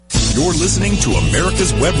You're listening to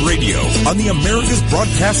America's Web Radio on the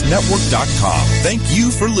AmericasBroadcastNetwork.com. Thank you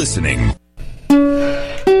for listening.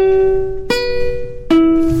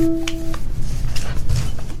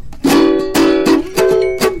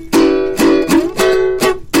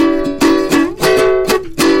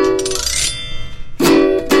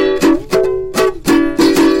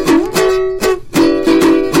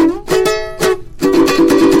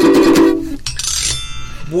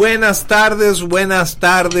 Buenas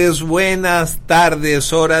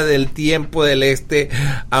tardes, hora del tiempo del este,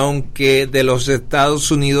 aunque de los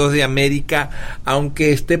Estados Unidos de América,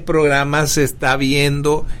 aunque este programa se está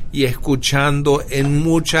viendo y escuchando en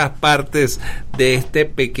muchas partes de este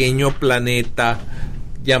pequeño planeta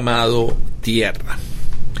llamado Tierra.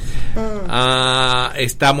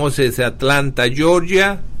 Estamos desde Atlanta,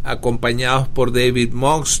 Georgia, acompañados por David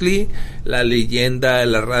Moxley, la leyenda de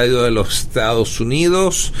la radio de los Estados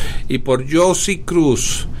Unidos, y por Josie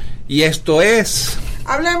Cruz. Y esto es...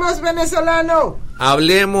 Hablemos venezolano.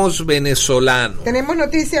 Hablemos venezolano. Tenemos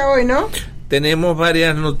noticia hoy, ¿no? Tenemos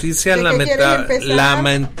varias noticias.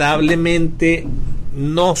 Lamentablemente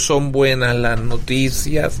no son buenas las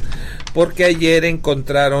noticias, porque ayer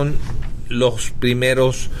encontraron los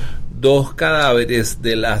primeros 2 cadáveres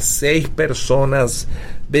de las 6 personas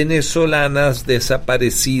venezolanas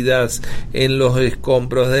desaparecidas en los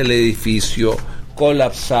escombros del edificio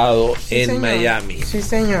colapsado en Miami. Sí,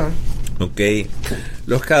 señor. Okay.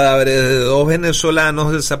 Los cadáveres de 2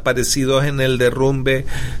 venezolanos desaparecidos en el derrumbe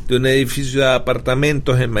de un edificio de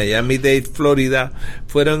apartamentos en Miami-Dade, Florida,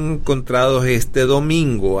 fueron encontrados este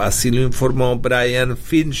domingo. Así lo informó Brian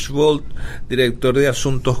Finchvold, director de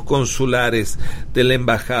Asuntos Consulares de la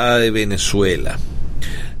Embajada de Venezuela.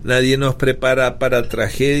 Nadie nos prepara para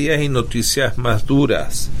tragedias y noticias más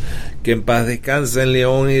duras. Que en paz descansen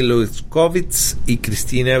León y Luis Kovitz y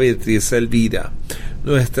Cristina Beatriz Elvira.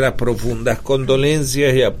 Nuestras profundas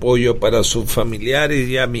condolencias y apoyo para sus familiares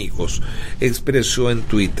y amigos, expresó en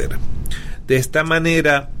Twitter. De esta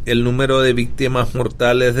manera, el número de víctimas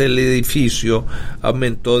mortales del edificio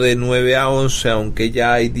aumentó de 9 a 11, aunque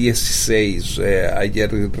ya hay 16.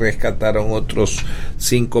 Ayer rescataron otros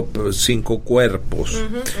 5 cuerpos.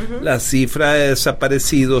 La cifra de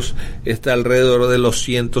desaparecidos está alrededor de los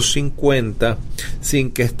 150,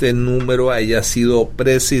 sin que este número haya sido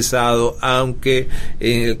precisado, aunque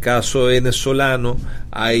en el caso venezolano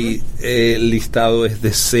hay el listado es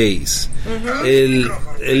de 6. El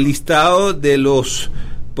listado de los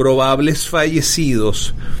probables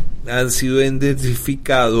fallecidos han sido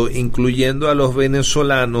identificados, incluyendo a los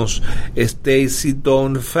venezolanos Stacy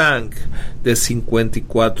Dawn Funk, de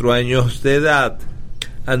 54 años de edad,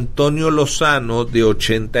 Antonio Lozano, de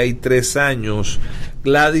 83 años,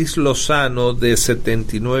 Gladys Lozano, de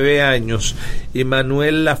 79 años, y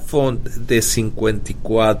Manuel Lafont, de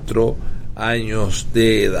 54 años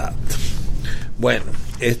de edad. Bueno,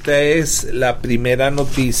 esta es la primera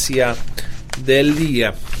noticia del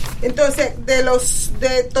día. Entonces, de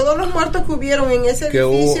todos los muertos que hubieron en ese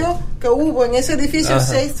edificio, que hubo en ese edificio,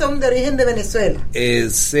 6 son de origen de Venezuela.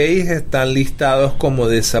 6 están listados como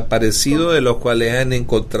desaparecidos, de los cuales han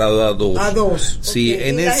encontrado a 2. A 2. Sí,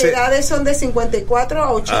 okay. Las edades son de 54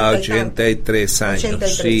 a 83 años.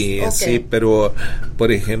 83. Sí, okay. Sí, pero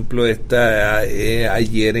por ejemplo,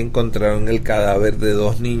 ayer encontraron el cadáver de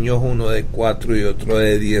 2 niños, uno de 4 y otro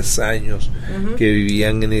de 10 años, que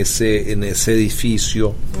vivían en ese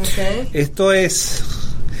edificio. Okay. Esto es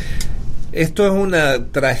una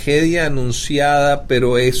tragedia anunciada,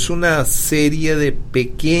 pero es una serie de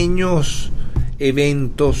pequeños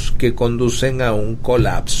eventos que conducen a un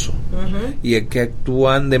colapso y que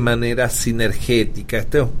actúan de manera sinergética.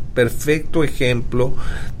 Este es un perfecto ejemplo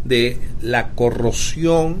de la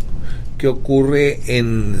corrosión que ocurre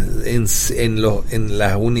en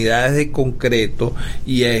las unidades de concreto,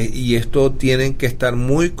 y esto tienen que estar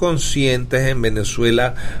muy conscientes en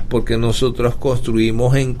Venezuela, porque nosotros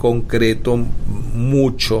construimos en concreto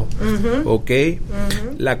mucho, ¿ok?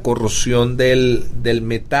 La corrosión del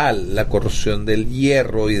metal, la corrosión del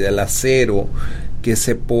hierro y del acero, que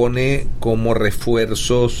se pone como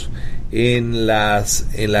refuerzos en las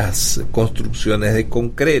construcciones de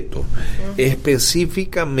concreto.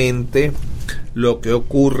 Específicamente, lo que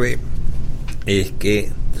ocurre es que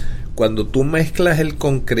cuando tú mezclas el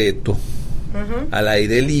concreto al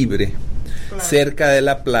aire libre, cerca de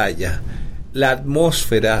la playa, la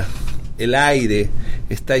atmósfera, el aire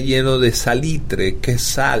está lleno de salitre, que es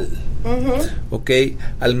sal. Okay,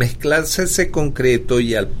 al mezclarse ese concreto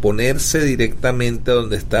y al ponerse directamente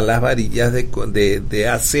donde están las varillas de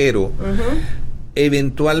acero,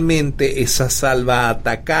 eventualmente esa sal va a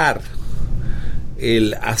atacar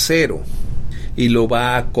el acero y lo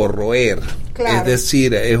va a corroer. Claro. Es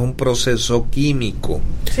decir, es un proceso químico.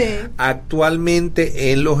 Sí.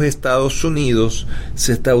 Actualmente en los Estados Unidos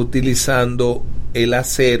se está utilizando el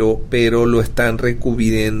acero, pero lo están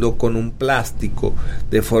recubriendo con un plástico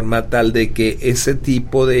de forma tal de que ese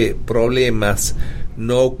tipo de problemas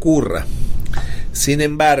no ocurra. Sin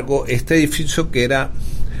embargo, este edificio, que era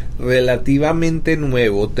relativamente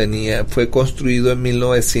nuevo, fue construido en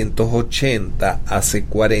 1980, hace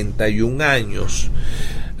 41 años.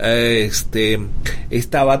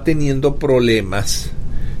 Estaba teniendo problemas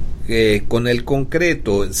con el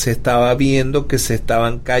concreto. Se estaba viendo que se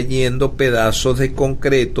estaban cayendo pedazos de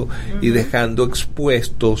concreto y dejando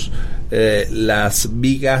expuestos las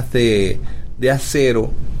vigas de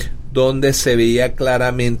acero, donde se veía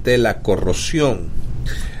claramente la corrosión.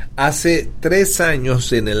 Hace 3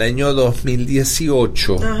 años, en el año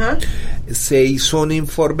 2018, se hizo un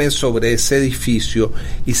informe sobre ese edificio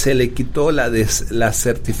y se le quitó la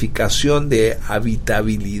certificación de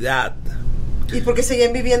habitabilidad. ¿Y por qué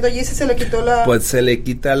seguían viviendo allí si se le quitó la...? Pues se le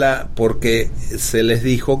quita porque se les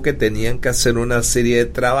dijo que tenían que hacer una serie de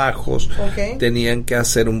trabajos, tenían que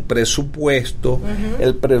hacer un presupuesto.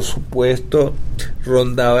 El presupuesto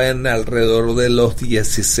rondaba en alrededor de los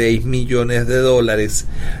 $16 millones.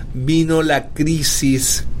 Vino la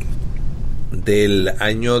crisis del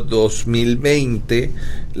año 2020,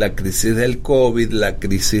 la crisis del COVID, la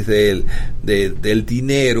crisis del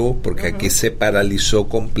dinero, porque aquí se paralizó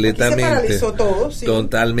completamente, aquí se paralizó todo, sí.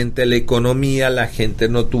 Totalmente la economía, la gente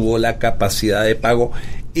no tuvo la capacidad de pago,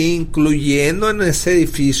 incluyendo en ese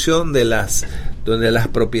edificio donde las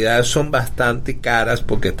propiedades son bastante caras,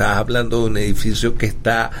 porque estás hablando de un edificio que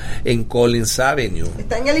está en Collins Avenue.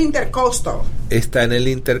 Está en el Intercoastal. Está en el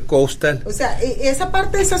Intercoastal. O sea, ¿esa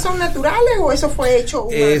parte de esas son naturales o eso fue hecho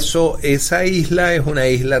humano? Esa isla es una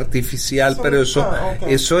isla artificial, pero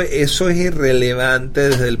eso es irrelevante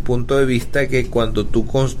desde el punto de vista que cuando tú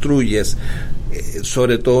construyes,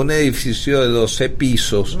 sobre todo un edificio de 12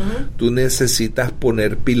 pisos, tú necesitas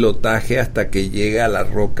poner pilotaje hasta que llegue a la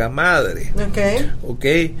roca madre.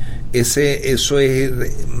 Eso es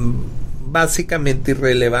básicamente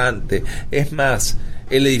irrelevante. Es más,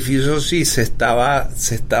 el edificio sí se estaba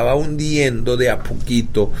hundiendo de a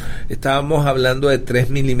poquito. Estábamos hablando de 3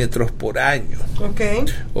 milímetros por año.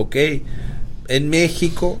 En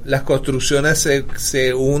México las construcciones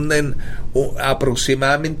se hunden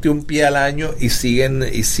aproximadamente 1 pie al año y siguen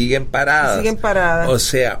paradas. O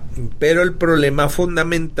sea, pero el problema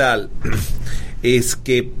fundamental es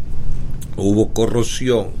que hubo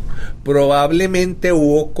corrosión. Probablemente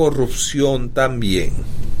hubo corrupción también.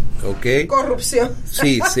 Corrupción.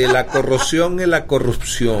 Sí, la corrosión es la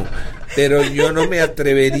corrupción. Pero yo no me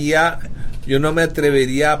atrevería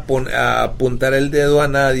a apuntar el dedo a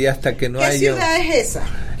nadie hasta que no haya... ¿Qué ciudad es esa?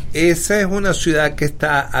 Esa es una ciudad que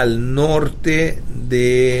está al norte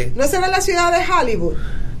de... ¿No será la ciudad de Hollywood?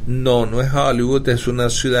 No es Hollywood, es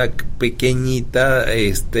una ciudad pequeñita,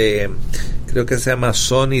 creo que se llama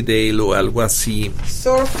Sunnydale o algo así.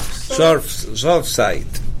 Surfside.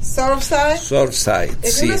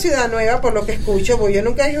 Es una ciudad nueva, por lo que escucho, porque yo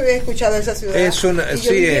nunca he escuchado esa ciudad.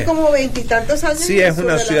 Viví como 20 y tantos años. Sí, es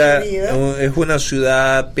una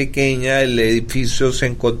ciudad pequeña. El edificio se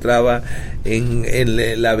encontraba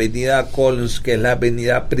en la avenida Collins, que es la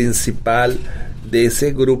avenida principal de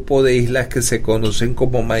ese grupo de islas que se conocen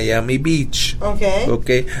como Miami Beach.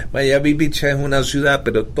 Miami Beach es una ciudad,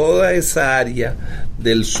 pero toda esa área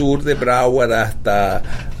del sur de Broward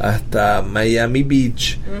hasta Miami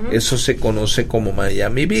Beach, eso se conoce como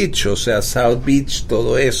Miami Beach, o sea, South Beach,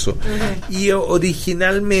 todo eso. Y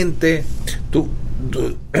originalmente tú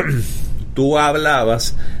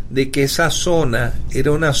hablabas de que esa zona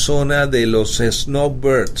era una zona de los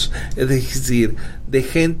snowbirds, es decir, de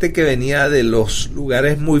gente que venía de los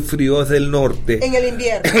lugares muy fríos del norte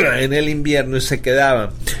en el invierno y se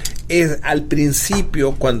quedaban. Al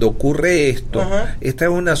principio, cuando ocurre esto, esta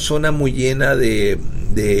es una zona muy llena de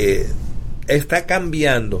está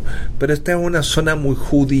cambiando, pero esta es una zona muy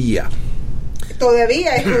judía.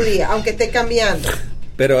 Todavía es judía, aunque esté cambiando.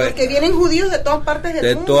 Porque vienen judíos de todas partes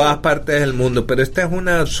del mundo. De todas partes del mundo, pero esta es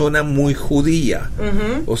una zona muy judía.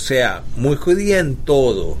 O sea, muy judía en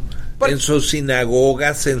todo. En sus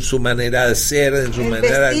sinagogas, en su manera de ser, en su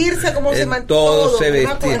manera de vestirse, como se todo se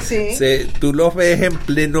vestir. Tú los ves en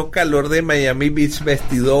pleno calor de Miami Beach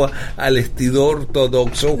vestido al estilo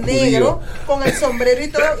ortodoxo negro, judío, con el sombrero y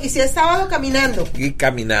todo, y si es sábado caminando,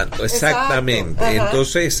 exactamente.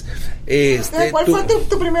 Entonces, ¿cuál fue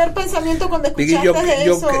tu primer pensamiento cuando escuchaste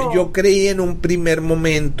eso? Yo creí en un primer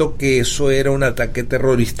momento que eso era un ataque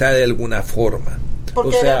terrorista de alguna forma.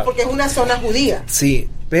 Porque es una zona judía. Sí.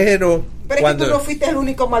 Pero cuando... es que tú no fuiste el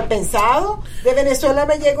único mal pensado. De Venezuela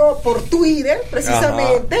me llegó por Twitter,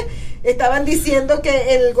 precisamente. Ajá. Estaban diciendo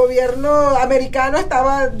que el gobierno americano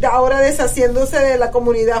estaba ahora deshaciéndose de la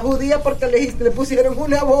comunidad judía porque le pusieron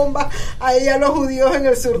una bomba ahí a los judíos en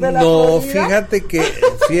el sur de la Florida.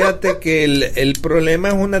 Fíjate que el problema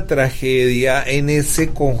es una tragedia. En ese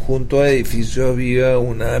conjunto de edificios vive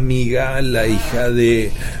una amiga, la hija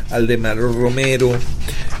de Aldemaro Romero,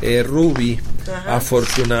 Ruby. Ajá.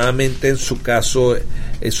 Afortunadamente en su caso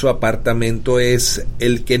su apartamento es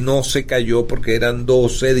el que no se cayó porque eran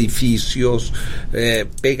 2 edificios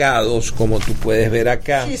pegados, como tú puedes ver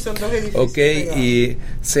acá. Sí, son 2 edificios pegados. Y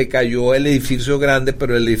se cayó el edificio grande,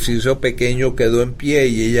 pero el edificio pequeño quedó en pie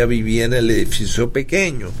y ella vivía en el edificio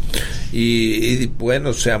pequeño. Y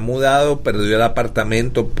bueno, se ha mudado, perdió el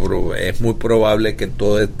apartamento, pero es muy probable que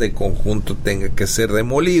todo este conjunto tenga que ser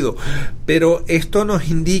demolido. Pero esto nos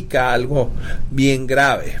indica algo bien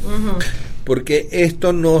grave. Uh-huh. Porque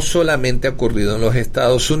esto no solamente ha ocurrido en los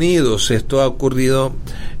Estados Unidos, esto ha ocurrido,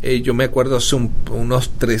 yo me acuerdo hace unos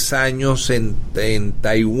 3 años en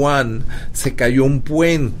Taiwán se cayó un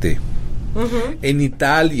puente. Uh-huh. En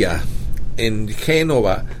Italia, en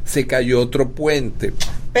Génova, se cayó otro puente.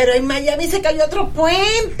 Pero en Miami se cayó otro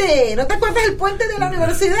puente. ¿No te acuerdas del puente de la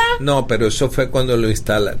universidad? No, pero eso fue cuando lo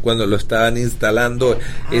estaban instalando.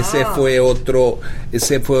 Ese fue otro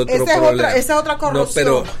problema. Esa es otra corrupción.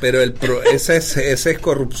 No, pero esa es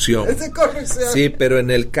corrupción. Esa es corrupción. Sí, pero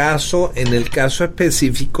en el caso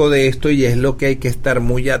específico de esto, y es lo que hay que estar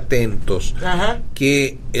muy atentos, ajá,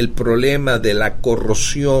 que el problema de la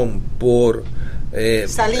corrosión por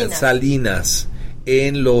salinas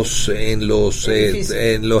en los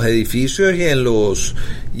edificios y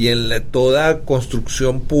en toda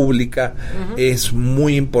construcción pública, uh-huh, es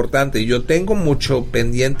muy importante. Yo tengo mucho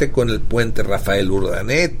pendiente con el puente Rafael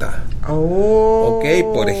Urdaneta.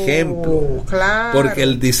 Por ejemplo, claro, porque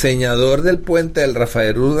el diseñador del puente del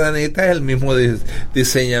Rafael Urdaneta es el mismo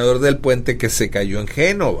diseñador del puente que se cayó en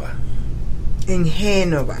Génova. En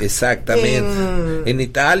Génova. Exactamente. En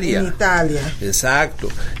Italia. En Italia. Exacto.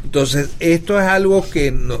 Entonces, esto es algo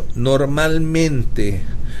que normalmente,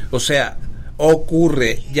 o sea,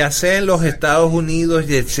 ocurre, ya sea en los Estados Unidos,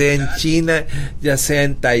 ya sea en China, ya sea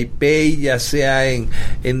en Taipei, ya sea en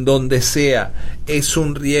donde sea. Es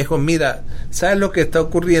un riesgo. Mira, ¿sabes lo que está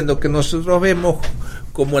ocurriendo? Que nosotros vemos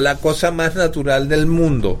como la cosa más natural del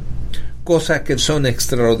mundo, cosas que son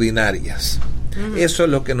extraordinarias. Uh-huh. Eso es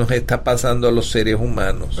lo que nos está pasando a los seres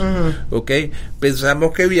humanos. Uh-huh. ¿Ok?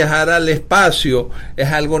 Pensamos que viajar al espacio es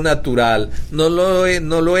algo natural. No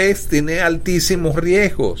lo es, tiene altísimos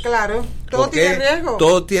riesgos. Claro, todo tiene riesgo.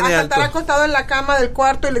 Todo tiene hasta estar acostado en la cama del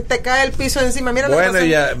cuarto y te cae el piso encima. Mira, bueno,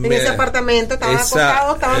 en ese apartamento estaban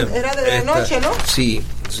acostados, era de noche, ¿no? Sí,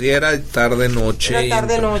 era tarde-noche. Era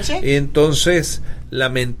tarde-noche. Entonces,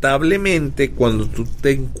 lamentablemente, cuando tú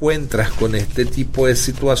te encuentras con este tipo de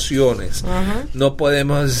situaciones, uh-huh, no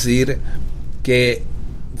podemos decir que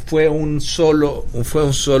fue un solo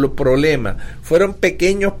problema. Fueron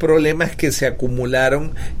pequeños problemas que se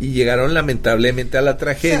acumularon y llegaron lamentablemente a la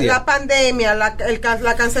tragedia. O sea, la pandemia,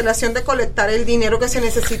 la cancelación de colectar el dinero que se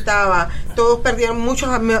necesitaba, todos perdieron, muchos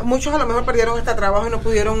a lo mejor perdieron hasta trabajo y no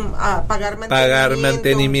pudieron pagar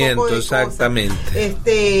mantenimiento, exactamente.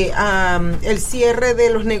 El cierre de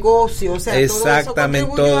los negocios, o sea,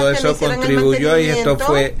 exactamente, todo eso contribuyó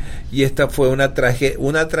y esta fue una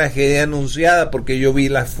tragedia anunciada, porque yo vi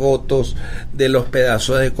las fotos de los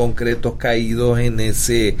pedazos de concreto caídos en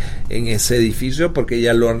ese edificio, porque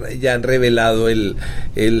ya han revelado el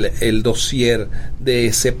dossier de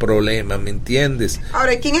ese problema, ¿me entiendes?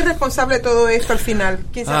 Ahora, ¿quién es responsable de todo esto al final?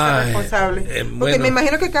 ¿Quién se hace responsable? Porque me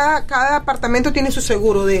imagino que cada apartamento tiene su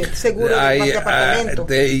seguro de apartamento.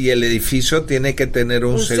 Y el edificio tiene que tener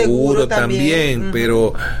un seguro también. Uh-huh.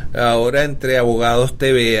 Pero ahora entre abogados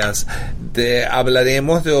te veas.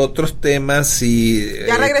 Hablaremos de otros temas y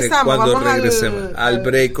ya regresamos, cuando regresemos al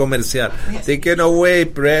break comercial. Yes. Take it away,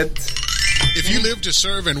 Brett. If you live to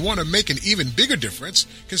serve and want to make an even bigger difference,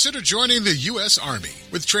 consider joining the U.S. Army.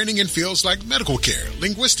 With training in fields like medical care,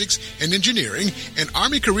 linguistics, and engineering, an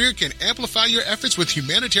Army career can amplify your efforts with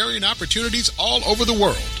humanitarian opportunities all over the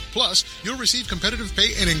world. Plus, you'll receive competitive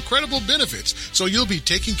pay and incredible benefits, so you'll be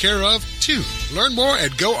taken care of, too. Learn more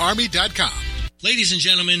at GoArmy.com. Ladies and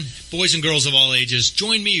gentlemen, boys and girls of all ages,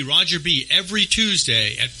 join me, Roger B., every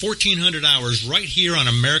Tuesday at 1400 hours right here on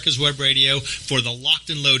America's Web Radio for the Locked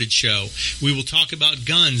and Loaded Show. We will talk about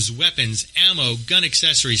guns, weapons, ammo, gun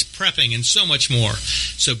accessories, prepping, and so much more.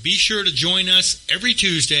 So be sure to join us every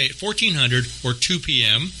Tuesday at 1400 or 2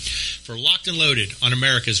 p.m. for Locked and Loaded on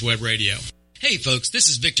America's Web Radio. Hey folks, this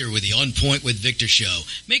is Victor with the On Point with Victor show.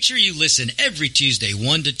 Make sure you listen every Tuesday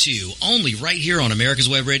 1 to 2, only right here on America's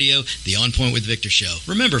Web Radio, the On Point with Victor show.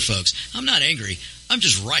 Remember folks, I'm not angry, I'm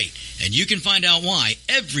just right. And you can find out why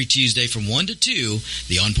every Tuesday from 1 to 2,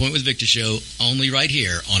 the On Point with Victor show, only right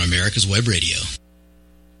here on America's Web Radio.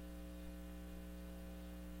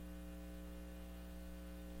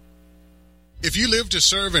 If you live to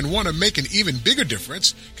serve and want to make an even bigger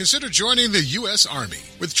difference, consider joining the U.S. Army.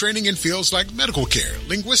 With training in fields like medical care,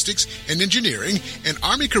 linguistics, and engineering, an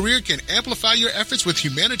Army career can amplify your efforts with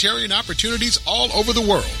humanitarian opportunities all over the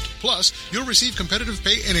world. Plus, you'll receive competitive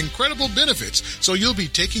pay and incredible benefits, so you'll be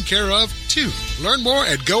taken care of, too. Learn more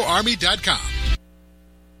at GoArmy.com.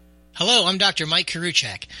 Hello, I'm Dr. Mike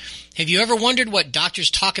Karuchak. Have you ever wondered what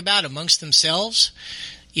doctors talk about amongst themselves?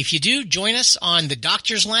 If you do, join us on the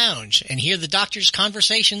Doctor's Lounge and hear the doctors'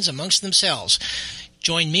 conversations amongst themselves.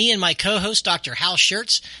 Join me and my co-host, Dr. Hal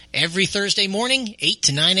Schertz, every Thursday morning, 8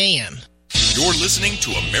 to 9 a.m. You're listening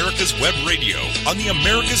to America's Web Radio on the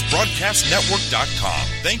AmericasBroadcastNetwork.com.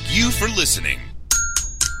 Thank you for listening.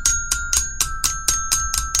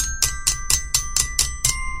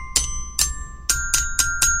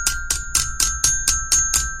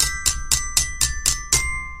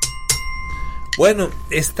 Bueno,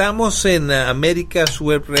 estamos en America's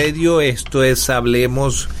Web Radio, esto es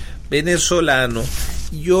Hablemos Venezolano.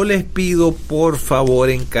 Yo les pido por favor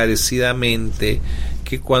encarecidamente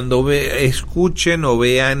que cuando escuchen o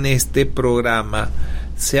vean este programa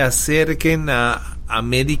se acerquen a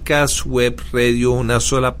America's Web Radio, una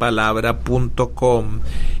sola palabra.com,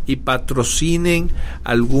 y patrocinen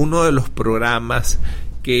alguno de los programas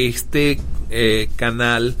que este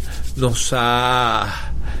canal nos ha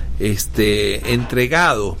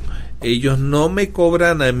entregado. Ellos no me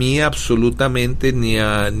cobran a mí absolutamente, ni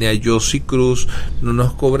a Josie Cruz, no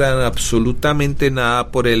nos cobran absolutamente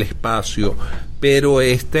nada por el espacio, pero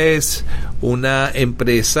esta es una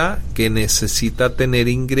empresa que necesita tener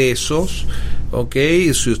ingresos. Ok,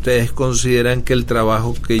 si ustedes consideran que el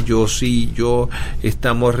trabajo que Josie y yo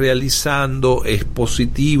estamos realizando es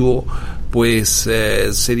positivo, pues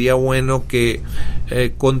sería bueno que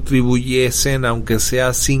contribuyesen, aunque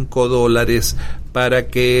sea $5, para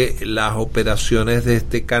que las operaciones de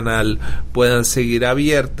este canal puedan seguir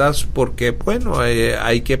abiertas, porque bueno,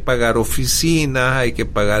 hay que pagar oficinas, hay que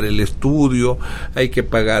pagar el estudio, hay que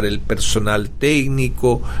pagar el personal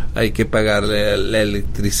técnico, hay que pagar la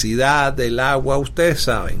electricidad, el agua, ustedes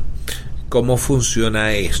saben cómo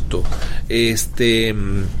funciona esto.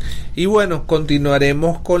 Y bueno,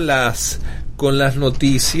 continuaremos con las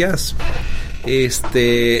noticias.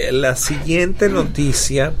 La siguiente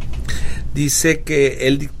noticia dice que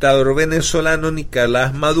el dictador venezolano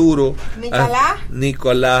Nicolás Maduro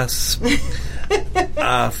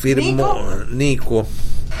afirmó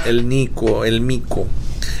el Mico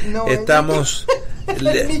no, estamos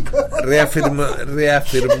reafirmó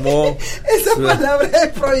esa palabra es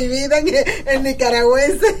prohibida en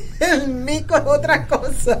nicaragüense. El mico es otra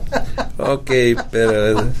cosa. Ok,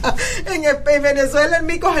 pero en Venezuela el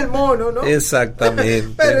mico es el mono, ¿no?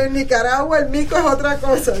 Exactamente. Pero en Nicaragua el mico es otra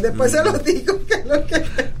cosa. Después se los digo que es lo que...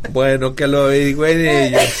 Bueno, que lo digo en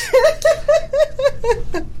ellos.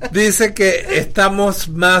 Dice que estamos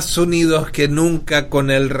más unidos que nunca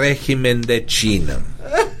con el régimen de China.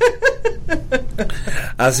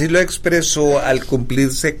 Así lo expresó al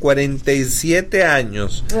cumplirse 47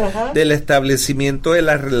 años del establecimiento de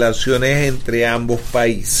las relaciones entre ambos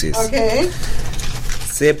países.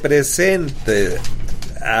 Se presenta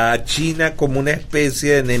a China como una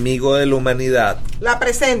especie de enemigo de la humanidad. ¿La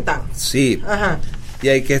presentan? Sí. Y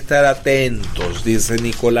hay que estar atentos, dice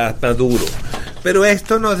Nicolás Maduro. Pero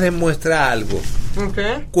esto nos demuestra algo.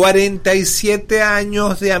 47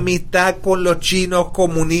 años de amistad con los chinos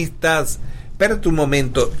comunistas. Espérate un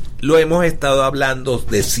momento, lo hemos estado hablando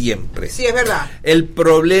de siempre. Sí, es verdad. El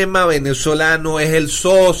problema venezolano es el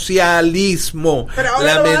socialismo. Pero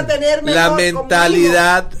ahora lo van a tener mejor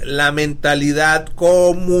la mentalidad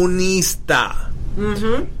comunista.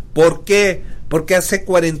 ¿Por qué? Porque hace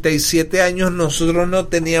 47 años nosotros no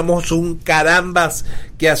teníamos un carambas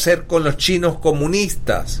que hacer con los chinos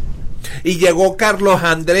comunistas. Y llegó Carlos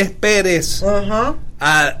Andrés Pérez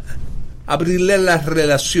a abrirle las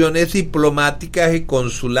relaciones diplomáticas y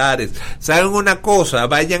consulares. ¿Saben una cosa?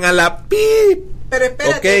 Vayan a la PIP. Pero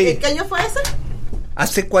espérate, ¿qué año fue ese?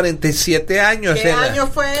 Hace 47 años. ¿Qué año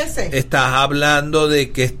fue ese? Estás hablando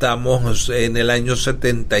de que estamos en el año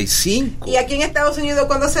 75. ¿Y aquí en Estados Unidos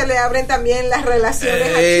cuándo se le abren también las relaciones a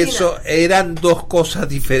China? Eso eran dos cosas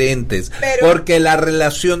diferentes. Porque la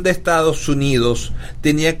relación de Estados Unidos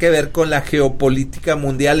tenía que ver con la geopolítica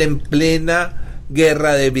mundial en plena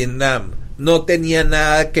guerra de Vietnam. no tenía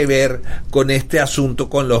nada que ver con este asunto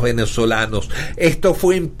con los venezolanos. Esto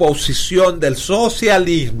fue imposición del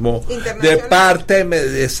socialismo de parte,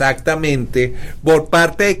 exactamente, por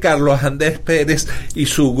parte de Carlos Andrés Pérez y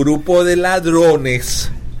su grupo de ladrones,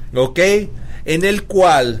 ¿ok? En el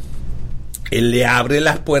cual él le abre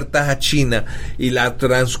las puertas a China, y la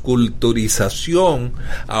transculturización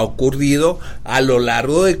ha ocurrido a lo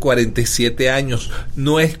largo de 47 años.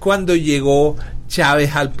 No es cuando llegó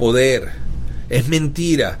Chávez al poder, es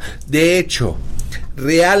mentira. De hecho,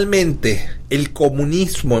 realmente el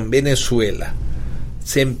comunismo en Venezuela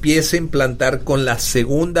se empieza a implantar con la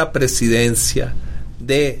segunda presidencia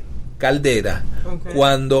de Caldera,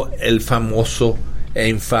 cuando el famoso e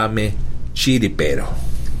infame chiripero.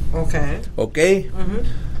 ¿Ok?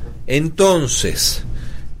 Entonces,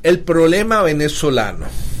 el problema venezolano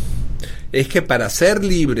es que para ser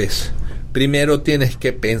libres, primero tienes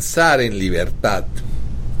que pensar en libertad,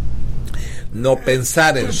 no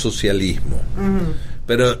pensar en socialismo.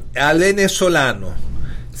 Pero al venezolano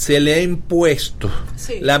se le ha impuesto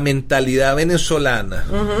la mentalidad venezolana,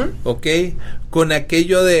 ¿ok? Con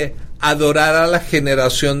aquello de adorar a la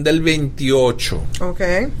generación del 28.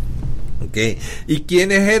 Okay. ¿Y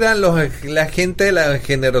quiénes eran la gente de la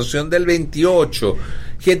generación del 28?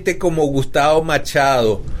 Gente como Gustavo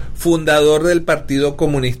Machado, fundador del Partido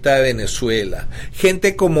Comunista de Venezuela.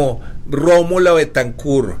 Gente como Rómulo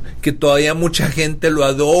Betancourt, que todavía mucha gente lo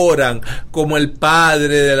adoran como el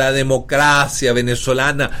padre de la democracia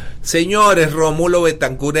venezolana. Señores, Rómulo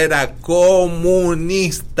Betancourt era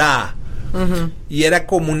comunista. Y era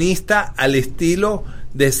comunista al estilo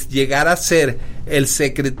de llegar a ser el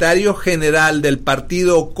secretario general del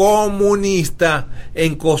Partido Comunista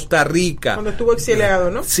en Costa Rica. Cuando estuvo exiliado,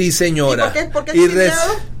 ¿no? Sí, señora. ¿Y por qué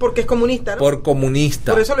exiliado? Porque es comunista, ¿no? Por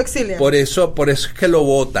comunista. Por eso lo exilian. Por eso es que lo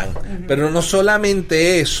votan. Pero no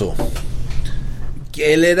solamente eso,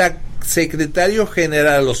 que él era secretario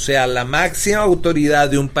general, o sea, la máxima autoridad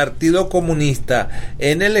de un partido comunista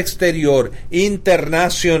en el exterior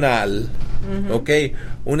internacional, ¿ok?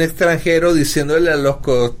 Un extranjero diciéndole a los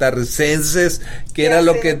costarricenses que era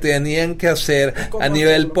lo que tenían que hacer a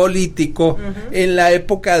nivel político en la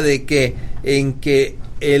época en que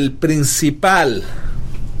el principal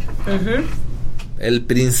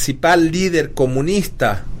líder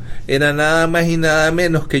comunista era nada más y nada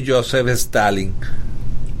menos que Joseph Stalin.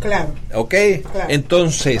 Claro. ¿Ok? Claro.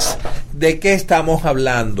 Entonces, ¿de qué estamos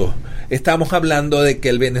hablando? Estamos hablando de que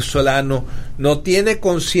el venezolano no tiene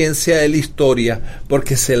conciencia de la historia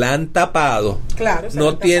porque se la han tapado. Claro,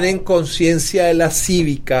 no tienen conciencia de la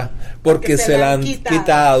cívica porque se la han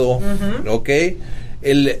quitado. ¿Ok?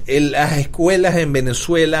 Las escuelas en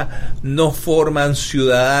Venezuela no forman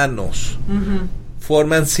ciudadanos.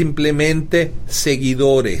 Forman simplemente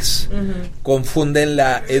seguidores. Confunden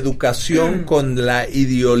la educación con la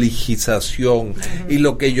ideologización. Y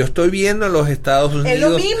lo que yo estoy viendo en los Estados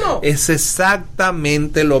Unidos es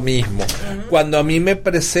exactamente lo mismo. Cuando a mí me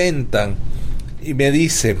presentan y me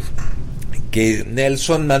dicen que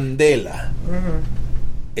Nelson Mandela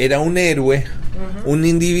era un héroe, un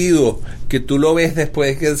individuo que tú lo ves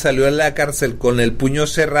después de que salió de la cárcel con el puño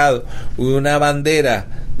cerrado y una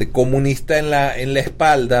bandera de comunista en la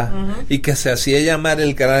espalda, y que se hacía llamar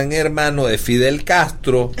el gran hermano de Fidel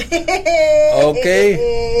Castro. ¿Ok?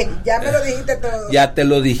 Ya me lo dijiste todo. Ya te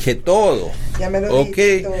lo dije todo. Ya me lo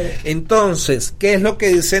dijiste todo. Entonces, ¿qué es lo que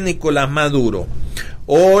dice Nicolás Maduro?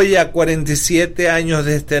 Hoy, a 47 años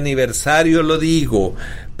de este aniversario, lo digo,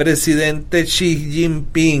 presidente Xi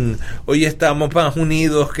Jinping, hoy estamos más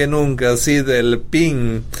unidos que nunca, así del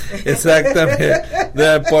PIN, exactamente,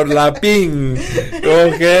 por la PIN,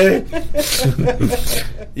 ¿ok?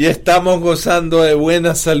 Y estamos gozando de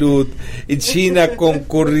buena salud, y China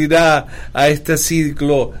concurrirá a este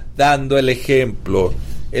ciclo dando el ejemplo.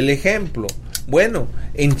 Bueno,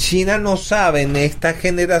 en China no saben esta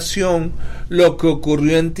generación lo que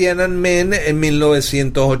ocurrió en Tiananmen en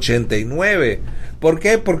 1989. ¿Por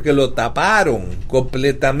qué? Porque lo taparon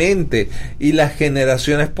completamente, y las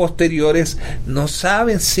generaciones posteriores no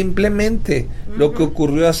saben simplemente lo que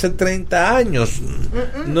ocurrió hace 30 años.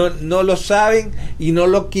 No lo saben y no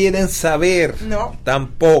lo quieren saber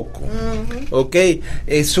tampoco. ¿Ok?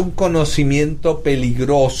 Es un conocimiento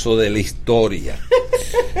peligroso de la historia.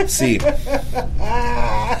 Sí.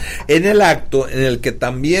 En el acto en el que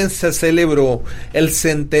también se celebró el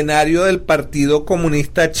centenario del Partido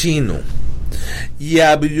Comunista Chino, y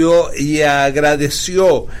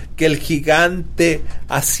agradeció que el gigante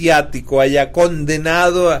asiático haya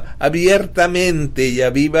condenado abiertamente y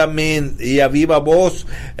a viva voz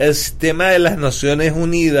el sistema de las Naciones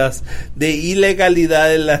Unidas de ilegalidad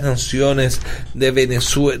de las naciones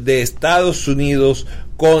de Estados Unidos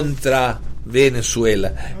contra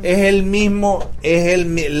Venezuela. Es el mismo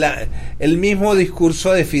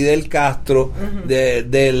discurso de Fidel Castro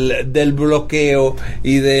del bloqueo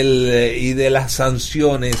y de las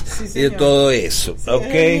sanciones, sí, y de todo eso, sí,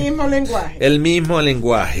 ¿okay? El mismo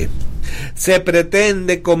lenguaje. Se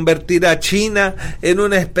pretende convertir a China en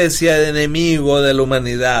una especie de enemigo de la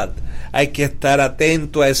humanidad. Hay que estar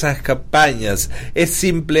atento a esas campañas. Es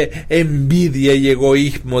simple envidia y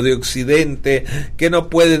egoísmo de Occidente que no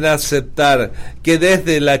pueden aceptar que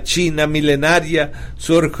desde la China milenaria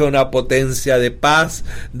surja una potencia de paz,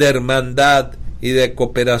 de hermandad y de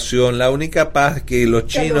cooperación. La única paz que los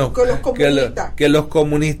chinos, que los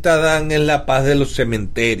comunistas dan es la paz de los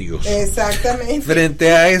cementerios. Exactamente.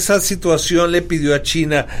 Frente a esa situación le pidió a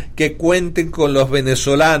China que cuenten con los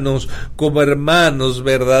venezolanos como hermanos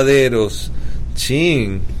verdaderos.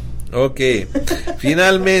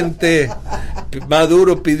 Finalmente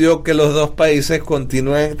Maduro pidió que los dos países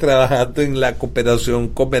continúen trabajando en la cooperación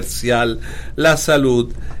comercial, la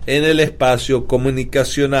salud, en el espacio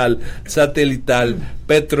comunicacional, satelital,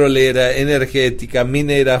 petrolera, energética,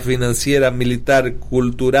 minera, financiera, militar,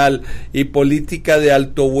 cultural y política de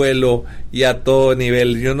alto vuelo y a todo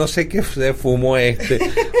nivel. Yo no sé qué se fumó este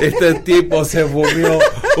tipo se fumó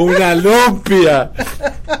una lumpia.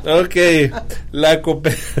 Se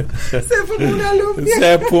fumó una lumpia.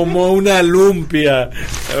 Se fumó una lumpia.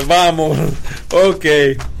 Vamos.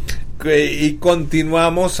 Y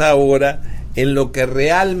continuamos ahora en lo que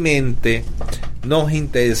realmente nos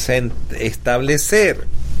interesa establecer.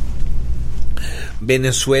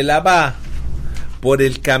 Venezuela va por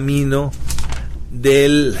el camino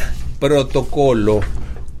del protocolo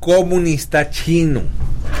comunista chino.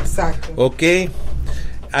 Exacto.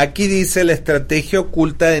 Aquí dice la estrategia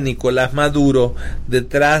oculta de Nicolás Maduro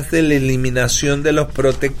detrás de la eliminación de los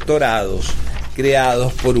protectorados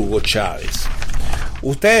creados por Hugo Chávez.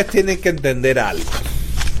 Ustedes tienen que entender algo.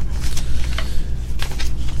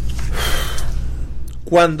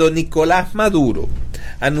 Cuando Nicolás Maduro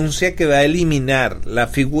anuncia que va a eliminar la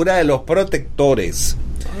figura de los protectores,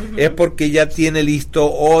 es porque ya tiene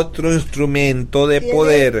listo otro instrumento de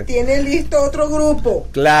poder. Tiene listo otro grupo.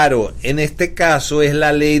 Claro, en este caso es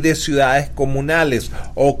la ley de ciudades comunales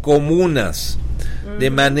o comunas, de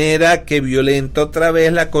manera que violenta otra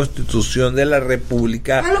vez la Constitución de la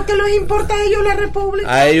República. ¿A lo que les importa a ellos la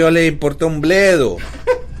República? A ellos les importa un bledo.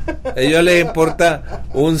 A ellos les importa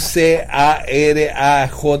un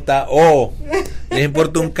CARAJO. Les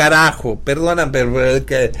importa un carajo. Perdona, pero es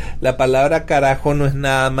que la palabra carajo no es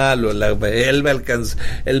nada malo.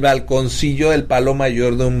 El balconcillo del palo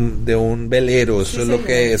mayor de un velero. Eso es lo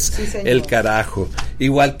que es el carajo.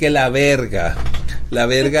 Igual que la verga. La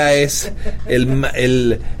verga es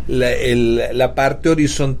la parte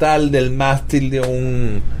horizontal del mástil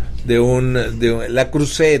de la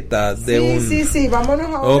cruceta de Sí,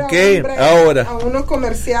 vámonos ahora a unos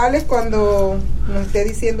comerciales cuando nos esté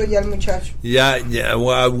diciendo ya el muchacho.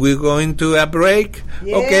 We're going to a break.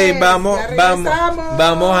 Yes, vamos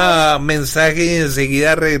a mensaje y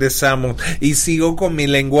enseguida regresamos y sigo con mi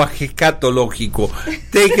lenguaje escatológico.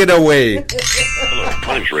 Take it away. Hello,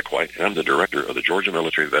 my name is Rick White, and I'm the director of the Georgia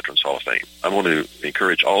Military Veterans Hall of Fame. I want to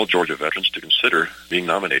encourage all Georgia veterans to consider being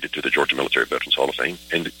nominated to the Georgia Military Veterans Hall of Fame.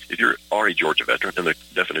 And if you are a Georgia veteran, and the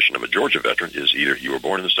definition of a Georgia veteran is either you were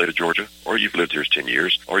born in the state of Georgia, or you've lived here 10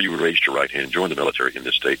 years, or you were raised to right hand and joined the military in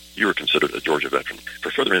this state, you are considered a Georgia veteran. For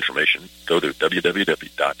further information, go to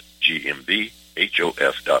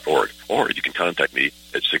www.gmbhof.org, or you can contact me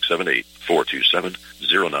at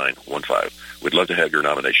 678-427-0915. We'd love to have your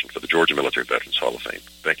nomination for the Georgia Military Veterans Hall of Fame.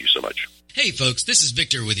 Thank you so much. Hey folks, this is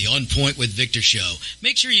Victor with the On Point with Victor show.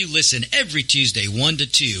 Make sure you listen every Tuesday 1 to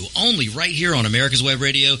 2, only right here on America's Web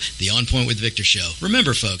Radio, the On Point with Victor show.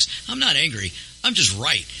 Remember folks, I'm not angry, I'm just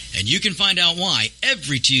right. And you can find out why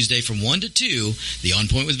every Tuesday from 1 to 2, the On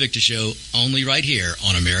Point with Victor show, only right here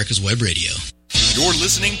on America's Web Radio. You're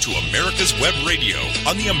listening to America's Web Radio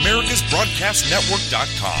on the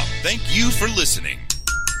AmericasBroadcastNetwork.com. Thank you for listening.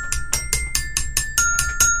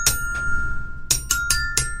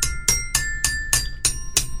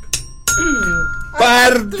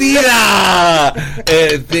 Partida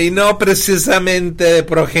y no precisamente de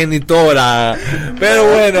progenitora,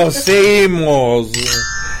 pero bueno, seguimos.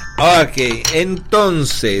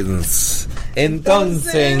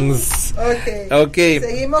 entonces Ok.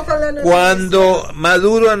 Seguimos con la noticia. Cuando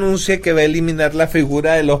Maduro anuncia que va a eliminar la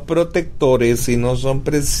figura de los protectores, y no son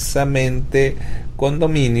precisamente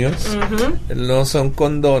condominios, no son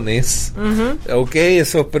condones, ok,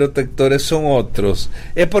 esos protectores son otros,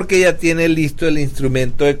 es porque ya tiene listo el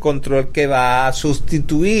instrumento de control que va a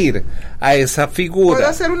sustituir a esa figura.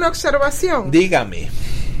 ¿Puedo hacer una observación? Dígame.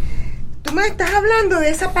 Tú me estás hablando de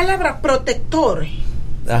esa palabra protector.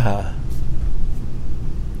 Ajá.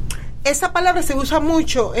 Esa palabra se usa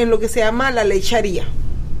mucho en lo que se llama la ley Sharia.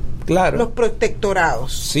 Claro. Los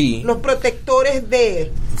protectorados. Sí. Los protectores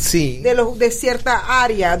de cierta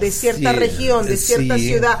área, de cierta región, de cierta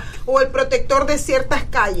ciudad, o el protector de ciertas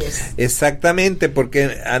calles. Exactamente,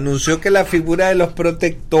 porque anunció que la figura de los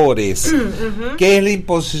protectores, que es la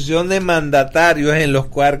imposición de mandatarios en los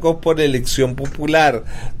cargos por elección popular,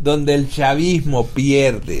 donde el chavismo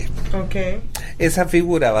pierde. Esa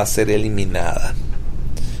figura va a ser eliminada.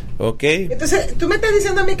 ¿Ok? Entonces, tú me estás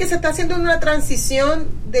diciendo a mí que se está haciendo una transición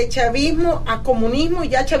de chavismo a comunismo, y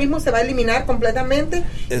ya el chavismo se va a eliminar completamente,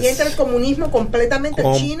 y entra el comunismo completamente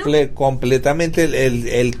chino. Completamente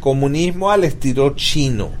el comunismo al estilo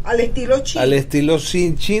chino. Al estilo chino. Al estilo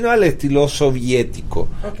chino, al estilo soviético.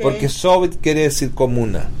 Porque soviet quiere decir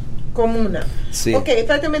comuna. Comuna. Sí. Ok,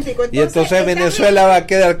 espérate un momentico. Y entonces Venezuela va a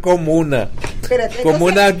quedar comuna. Espérate. Como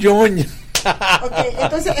una ñoña. Ok,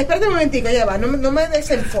 entonces, espérate un momentico, ya va, no me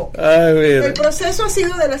desenfoque. El proceso ha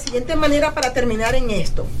sido de la siguiente manera para terminar en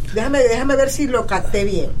esto. Déjame ver si lo capté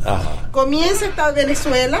bien. Ajá. Comienza esta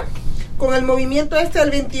Venezuela con el movimiento del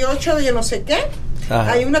 28 de yo no sé qué.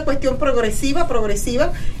 Ajá. Hay una cuestión progresiva,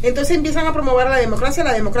 entonces empiezan a promover la democracia.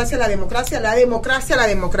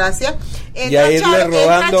 Y a irle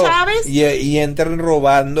robando, y entran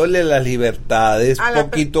robándole las libertades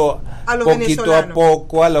poquito a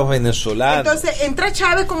poco a los venezolanos. Entonces entra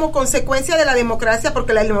Chávez como consecuencia de la democracia,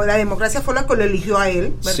 porque la democracia fue la que lo eligió a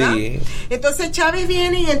él, ¿verdad? Sí. Entonces Chávez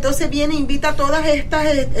viene e invita a todas estas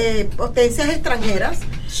potencias extranjeras,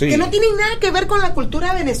 que no tienen nada que ver con la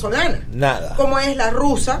cultura venezolana. Nada. Como es la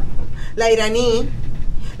rusa, la iraní,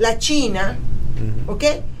 la china, ¿ok?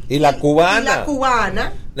 Y la cubana. Y la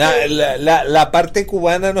cubana. La parte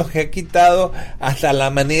cubana nos ha quitado hasta la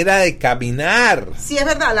manera de caminar. Sí, es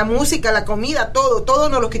verdad, la música, la comida, todo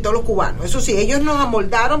nos lo quitó los cubanos. Eso sí, ellos nos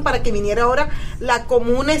amoldaron para que viniera ahora la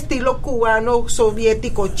comuna estilo cubano,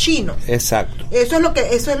 soviético, chino. Exacto. Eso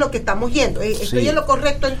es lo que estamos yendo. ¿Estoy en lo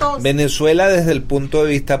correcto entonces? Venezuela, desde el punto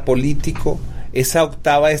de vista político, esa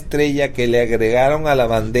octava estrella que le agregaron a la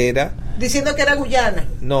bandera, diciendo que era Guyana.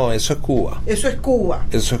 No, eso es Cuba. Eso es Cuba.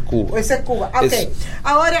 Eso es Cuba. Eso es Cuba. Ok.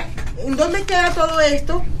 Ahora, ¿en dónde queda todo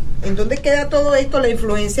esto? ¿En dónde queda todo esto la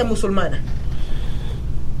influencia musulmana?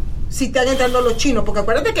 Si están entrando los chinos, porque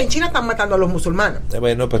acuérdate que en China están matando a los musulmanes.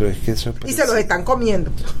 Bueno, pero es que eso es y se los están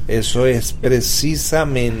comiendo. Eso es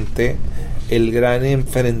precisamente el gran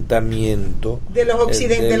enfrentamiento de los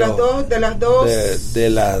occidentes, de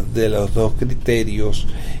los dos criterios.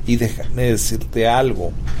 Y déjame decirte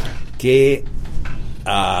algo, que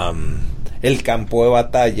el campo de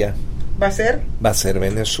batalla va a ser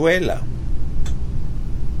Venezuela.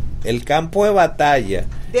 El campo de batalla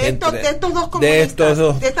de estos dos comunistas,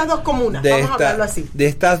 de estas dos comunas, vamos a hablarlo así, de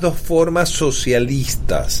estas dos formas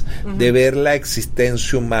socialistas de ver la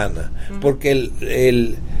existencia humana, porque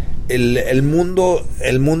el mundo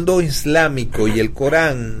islámico y el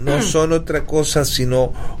Corán no son otra cosa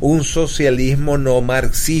sino un socialismo no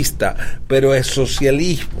marxista, pero es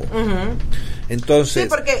socialismo. Entonces,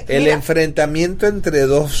 el enfrentamiento entre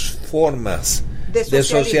dos formas de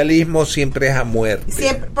socialismo siempre es a muerte.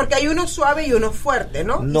 Siempre, porque hay uno suave y uno fuerte,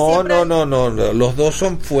 ¿no? No, los dos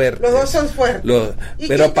son fuertes. Los dos son fuertes.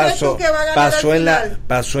 Pero pasó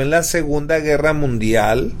en la Segunda Guerra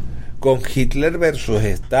Mundial con Hitler versus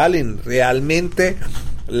Stalin. Realmente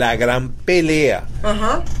la gran pelea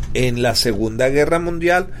en la Segunda Guerra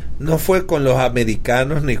Mundial no fue con los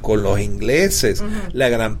americanos ni con los ingleses. La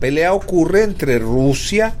gran pelea ocurre entre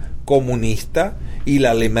Rusia comunista y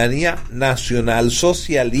la Alemania nacional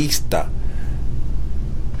socialista.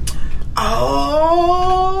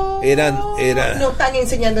 No están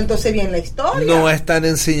enseñando entonces bien la historia. No están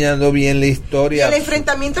enseñando bien la historia. Y el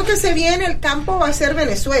enfrentamiento que se viene en el campo va a ser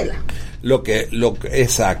Venezuela.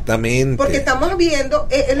 Exactamente. Porque estamos viendo,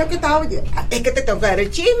 es lo que estaba, es que te tengo que dar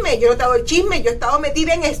el chisme. Yo no te hago el chisme, yo he estado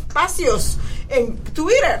metida en espacios en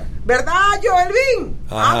Twitter, ¿verdad, Joelvin?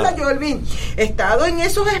 Habla, Joelvin. He estado en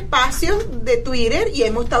esos espacios de Twitter y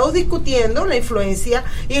hemos estado discutiendo la influencia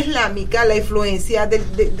islámica, la influencia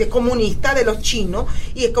de comunista de los chinos,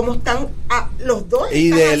 y cómo están los dos así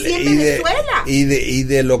en Venezuela. Y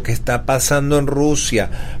de lo que está pasando en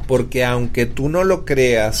Rusia, porque aunque tú no lo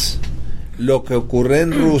creas, Lo que ocurre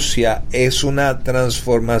en Rusia es una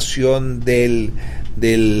transformación del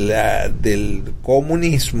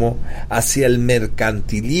comunismo hacia el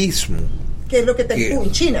mercantilismo. ¿Qué es lo que está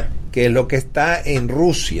en China? Que es lo que está en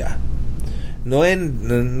Rusia. No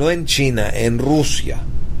en China, en Rusia.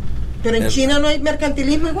 Pero en China no hay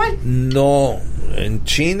mercantilismo igual. No, en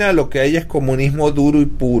China lo que hay es comunismo duro y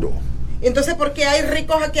puro. Entonces, ¿por qué hay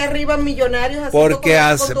ricos aquí arriba, millonarios? Porque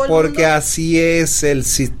así es el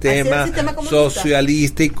sistema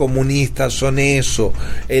socialista y comunista, son eso.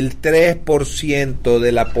 El 3%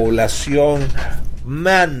 de la población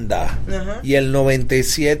manda. Ajá. Y el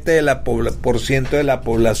 97% de la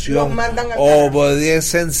población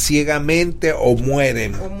obedecen ciegamente o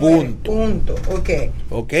mueren. Punto.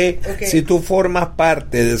 Okay. Si tú formas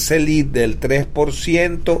parte de ese lead del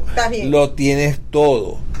 3%, lo tienes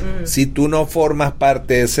todo. Si tú no formas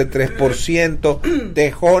parte de ese 3%,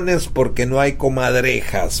 te jones porque no hay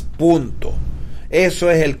comadrejas. Punto. Eso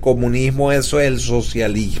es el comunismo, eso es el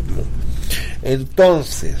socialismo.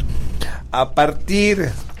 Entonces, a partir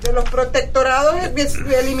de los protectorados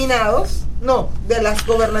eliminados, no, de las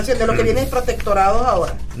gobernaciones, de lo que viene es protectorados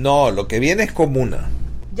ahora. No, lo que viene es comuna.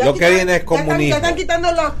 Viene es comunismo. Ya están quitando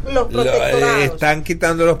los protectorados. Están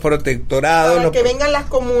quitando los protectorados. Para que vengan las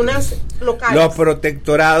comunas locales. Los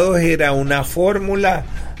protectorados era una fórmula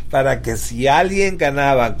para que si alguien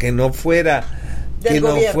ganaba que no fuera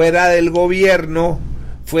del gobierno,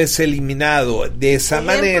 fuese eliminado. De esa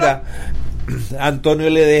manera, Antonio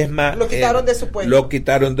Ledesma lo quitaron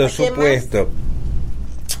de su puesto.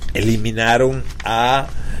 Eliminaron a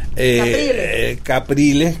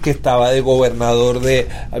Capriles, que estaba de gobernador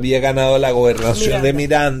había ganado la gobernación de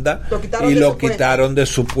Miranda, lo quitaron de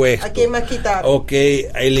su puesto. ¿A quién más quitaron?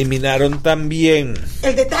 Eliminaron también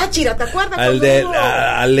el de Táchira, ¿te acuerdas?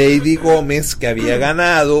 A Lady Gómez, que había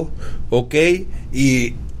ganado,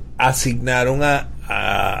 y asignaron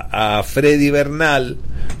a Freddy Bernal,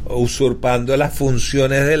 usurpando las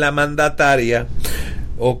funciones de la mandataria.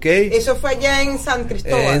 Eso fue allá en San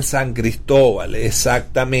Cristóbal. En San Cristóbal,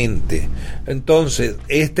 exactamente. Entonces,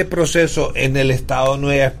 este proceso en el estado de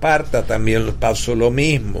Nueva Esparta también pasó lo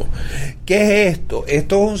mismo. ¿Qué es esto?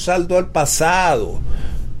 Esto es un salto al pasado.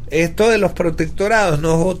 Esto de los protectorados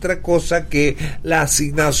no es otra cosa que la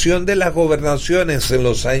asignación de las gobernaciones en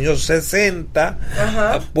los años 60,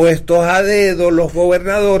 puestos a dedo los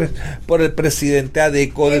gobernadores por el presidente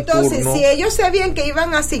adeco de turno. Entonces, si ellos sabían que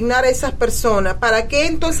iban a asignar a esas personas, ¿para qué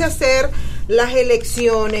entonces hacer las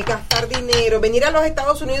elecciones, gastar dinero, venir a los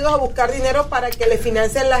Estados Unidos a buscar dinero para que le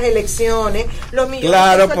financien las elecciones, los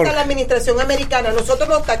millones que suelta la administración americana, nosotros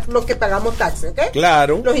los que pagamos taxes,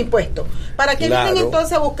 los impuestos? ¿Para qué vienen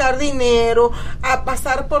entonces a buscar dinero, a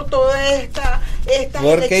pasar por toda estas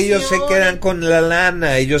porque elecciones? Ellos se quedan con la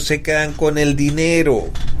lana, ellos se quedan con el dinero.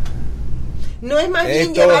 No es más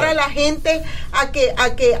bien llevar a la gente a que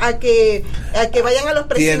vayan a los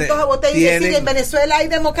precintos a votar y decir en Venezuela hay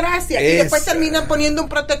democracia, y después terminan poniendo un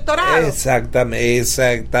protectorado.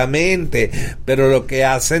 Exactamente. Pero lo que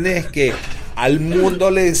hacen es que al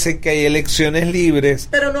mundo le dicen que hay elecciones libres,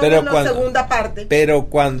 pero la segunda parte. Pero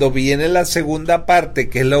cuando viene la segunda parte,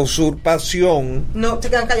 que es la usurpación, no,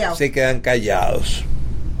 se quedan callados.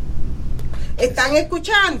 ¿Están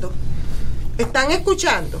escuchando?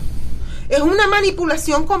 Es una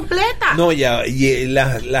manipulación completa. No, y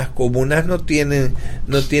las comunas no tienen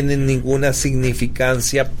ninguna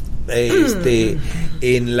significancia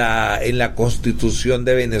en la Constitución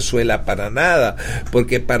de Venezuela para nada,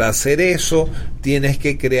 porque para hacer eso tienes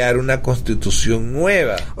que crear una constitución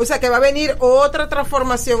nueva. O sea que va a venir otra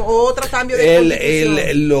transformación, otro cambio de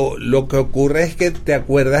constitución. Lo que ocurre es que te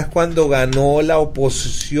acuerdas cuando ganó la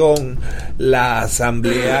oposición la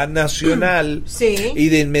Asamblea Nacional, y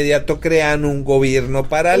de inmediato crean un gobierno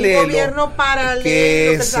paralelo,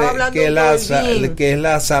 que es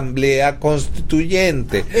la Asamblea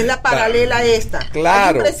Constituyente. Es la paralela esta. Claro.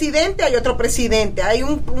 Hay un presidente, hay otro presidente, hay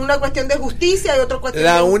una cuestión de justicia, hay otra cuestión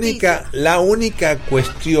de justicia. La única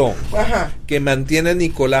cuestión que mantiene a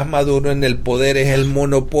Nicolás Maduro en el poder es el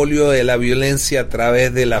monopolio de la violencia a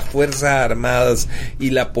través de las Fuerzas Armadas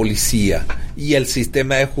y la policía, y el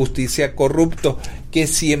sistema de justicia corrupto que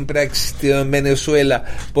siempre ha existido en Venezuela,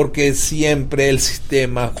 porque siempre el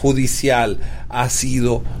sistema judicial ha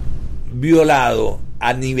sido violado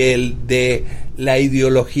a nivel de la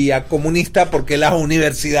ideología comunista, porque las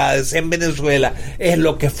universidades en Venezuela es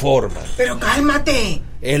lo que forman. Pero cálmate.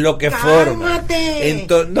 Es lo que forman.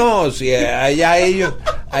 Entonces, no, si allá ellos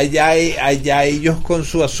con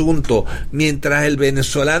su asunto, mientras el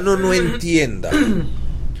venezolano no entienda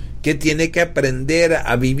que tiene que aprender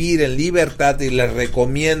a vivir en libertad, y les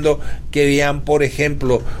recomiendo que vean, por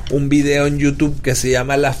ejemplo, un video en YouTube que se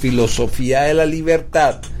llama La filosofía de la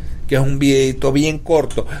libertad, que es un videito bien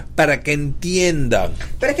corto, para que entiendan.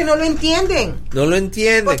 Pero es que no lo entienden. No lo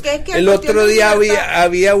entienden. Porque es que el otro día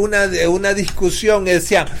había una discusión, y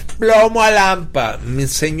decían, plomo a lampa.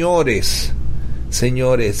 Mis señores,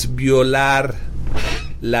 violar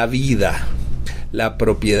la vida, la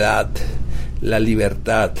propiedad, la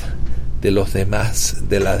libertad de los demás,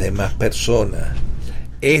 de las demás personas,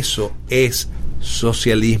 eso es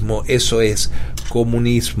socialismo, eso es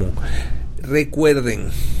comunismo. Recuerden,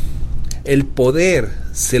 el poder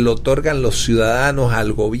se lo otorgan los ciudadanos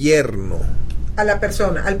al gobierno, a la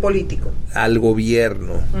persona, al político, al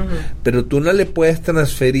gobierno, pero tú no le puedes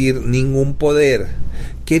transferir ningún poder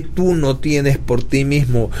que tú no tienes por ti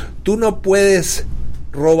mismo. Tú no puedes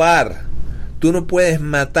robar, tú no puedes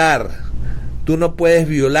matar, tú no puedes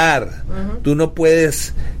violar, tú no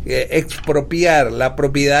puedes expropiar la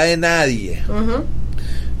propiedad de nadie.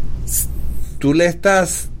 Tú le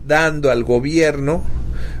estás dando al gobierno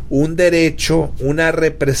un derecho, una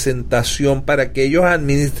representación para que ellos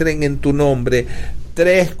administren en tu nombre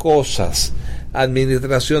 3 cosas: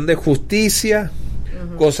 administración de justicia,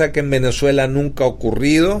 cosa que en Venezuela nunca ha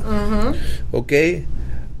ocurrido, ¿ok?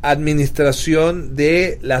 Administración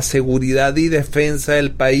de la seguridad y defensa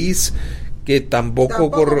del país, que tampoco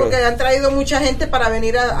ocurrió, porque han traído mucha gente para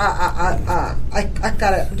venir a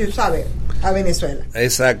Venezuela.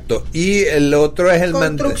 Exacto. Y el otro es el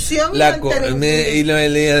construcción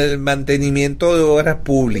el mantenimiento de obras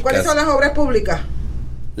públicas. ¿Cuáles son las obras públicas?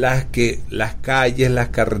 Las calles, las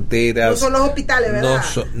carreteras. No son los hospitales, ¿verdad?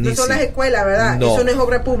 No son las escuelas, ¿verdad? No, eso no es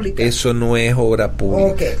obra pública. Eso no es obra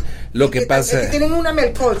pública. Okay. Lo que pasa es que tienen una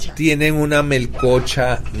melcocha. Tienen una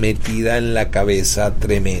melcocha metida en la cabeza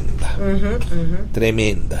tremenda.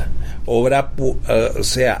 Tremenda. O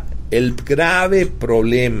sea, el grave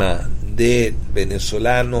problema de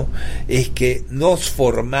venezolano es que nos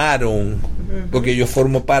formaron, porque yo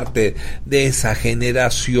formo parte de esa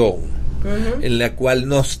generación en la cual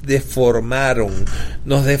nos deformaron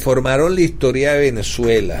la historia de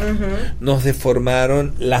Venezuela, nos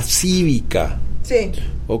deformaron la cívica,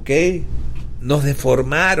 ¿ok? Nos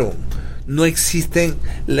deformaron. No existen.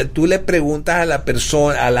 Tú le preguntas a las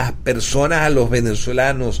personas, a los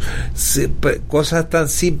venezolanos, cosas tan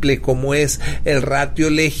simples como es el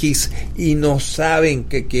ratio legis, y no saben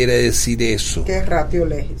qué quiere decir eso. ¿Qué es ratio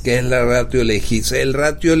legis? ¿Qué es la ratio legis? El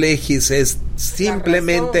ratio legis es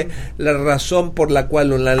simplemente la razón por la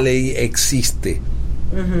cual una ley existe.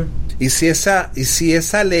 Y si esa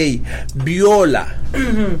ley viola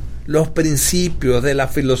los principios de la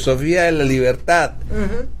filosofía de la libertad,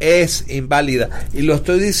 es inválida. Y lo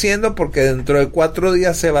estoy diciendo porque dentro de 4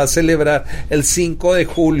 días se va a celebrar el 5 de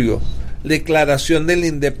julio, Declaración de la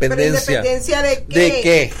Independencia. ¿Pero independencia de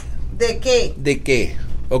qué? ¿De qué? ¿De qué?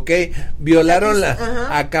 ¿Ok? Violaron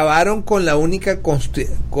acabaron con la única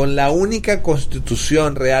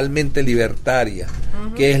constitución realmente libertaria,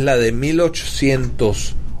 que es la de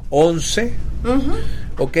 1811.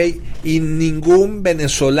 ¿Ok? Y ningún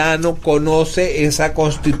venezolano conoce esa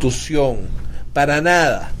constitución para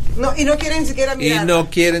nada. No, y no quieren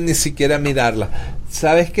ni siquiera mirarla.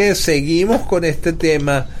 ¿Sabes qué? Seguimos con este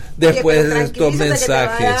tema después de estos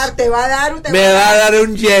mensajes. Me va a dar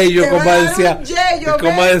un yello,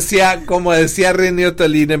 como decía René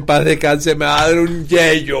Ottolina, en paz descanse, me va a dar un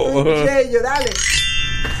yello. Un yello, dale.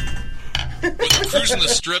 Cruising the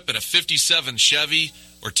strip in a 57 Chevy,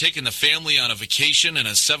 or taking the family on a vacation in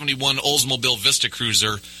a 71 Oldsmobile Vista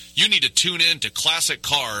Cruiser, you need to tune in to Classic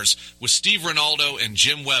Cars with Steve Ronaldo and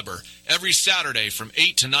Jim Weber every Saturday from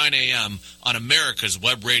 8 to 9 a.m. on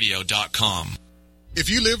americaswebradio.com. If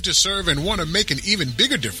you live to serve and want to make an even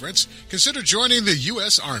bigger difference, consider joining the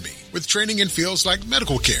U.S. Army. With training in fields like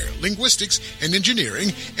medical care, linguistics, and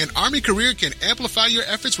engineering, an Army career can amplify your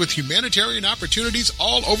efforts with humanitarian opportunities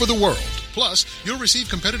all over the world. Plus, you'll receive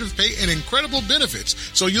competitive pay and incredible benefits,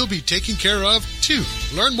 so you'll be taken care of, too.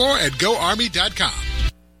 Learn more at GoArmy.com.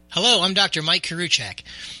 Hello, I'm Dr. Mike Karuchak.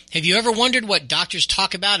 Have you ever wondered what doctors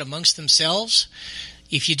talk about amongst themselves?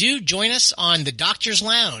 If you do, join us on the Doctor's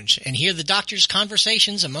Lounge and hear the doctors'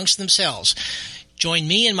 conversations amongst themselves. Join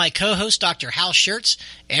me and my co-host, Dr. Hal Schertz,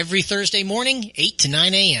 every Thursday morning, 8 to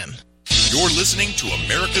 9 a.m. You're listening to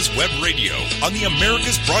America's Web Radio on the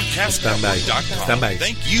AmericasBroadcastNetwork.com.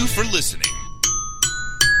 Thank you for listening.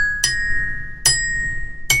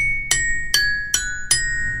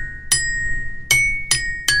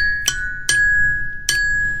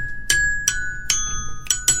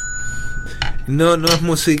 No, no es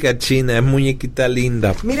música china, es muñequita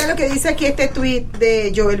linda. Mira lo que dice aquí este tweet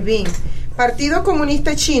de Joel Bean. Partido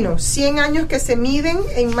Comunista Chino, 100 años que se miden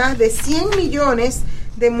en más de 100 millones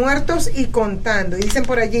de muertos y contando. Y dicen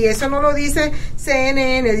por allí, eso no lo dice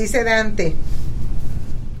CNN, dice Dante.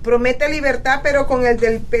 Promete libertad, pero con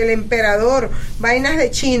el emperador. Vainas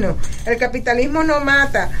de chino. El capitalismo no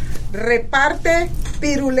mata. Reparte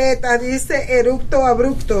piruletas, dice Eructo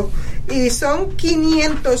Abrupto. Y son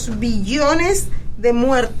 500 billones de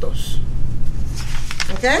muertos.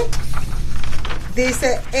 ¿Ok?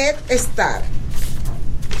 Dice Ed Star.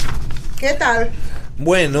 ¿Qué tal?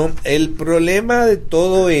 Bueno, el problema de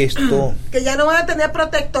todo esto... Que ya no van a tener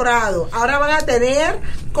protectorado, ahora van a tener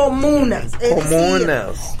comunas. Es decir,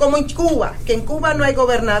 como en Cuba, que en Cuba no hay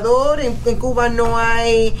gobernador, en Cuba no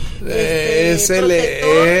hay... es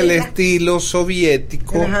el estilo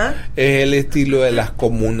soviético, Ajá. Es el estilo de las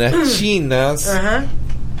comunas chinas, Ajá.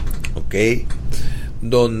 ¿ok?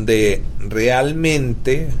 Donde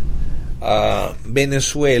realmente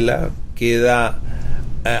Venezuela queda...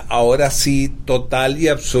 ahora sí total y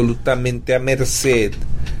absolutamente a merced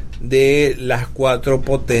de las 4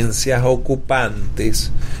 potencias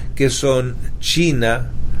ocupantes, que son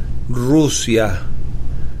China, Rusia,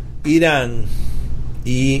 Irán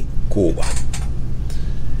y Cuba.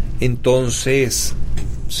 Entonces,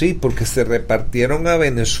 sí, porque se repartieron a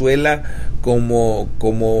Venezuela como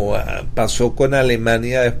pasó con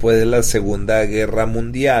Alemania después de la Segunda Guerra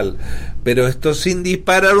Mundial, pero esto sin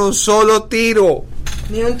disparar un solo tiro.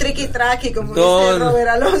 Ni un triqui-traqui, como dice Robert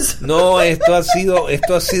Alonso. No, esto ha sido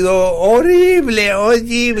horrible. Pero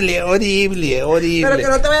que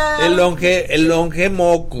no te vaya a dar el longe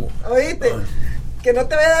moco. ¿Oíste? Que no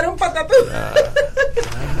te vaya a dar un patatú.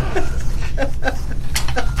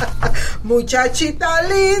 Muchachita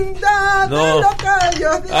linda, no. de lo que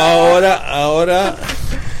yo digo. Ahora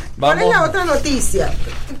 ¿Cuál vamos. es la otra noticia?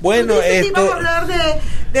 Bueno, tú dices que esto... ibas a hablar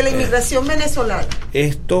de la inmigración venezolana.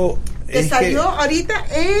 Esto... Que salió ahorita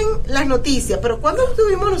en las noticias, pero ¿cuándo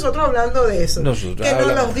estuvimos nosotros hablando de eso? Nosotros que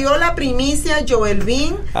nos los dio la primicia Joel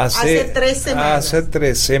Bean hace 3 semanas. Hace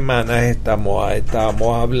 3 semanas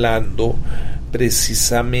estábamos hablando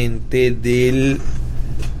precisamente del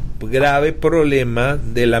grave problema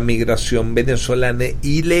de la migración venezolana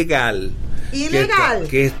ilegal.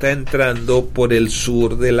 Que está entrando por el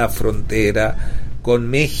sur de la frontera con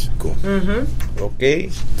México. ¿Ok?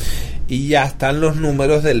 Y ya están los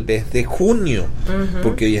números del mes de junio,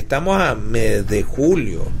 porque hoy estamos a mes de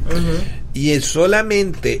julio. Y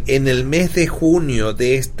solamente en el mes de junio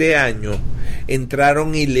de este año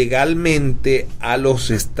entraron ilegalmente a los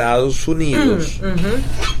Estados Unidos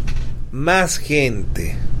más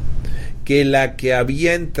gente que la que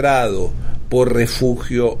había entrado por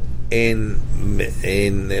refugio en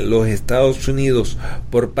los Estados Unidos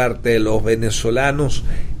por parte de los venezolanos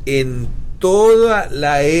en toda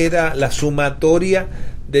la sumatoria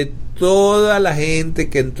de toda la gente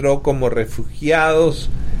que entró como refugiados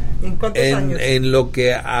en lo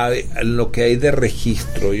que hay de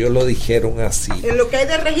registro. Ellos lo dijeron así. En lo que hay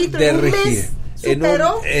de registro,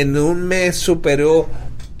 en un mes superó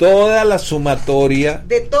toda la sumatoria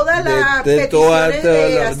de todas las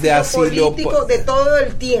peticiones de asilo político de todo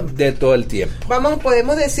el tiempo.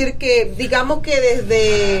 Podemos decir que, digamos que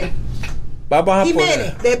desde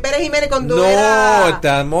de Pérez Jiménez cuando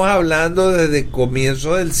estamos hablando desde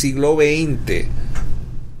comienzo del siglo XX.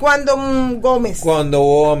 Cuando Gómez,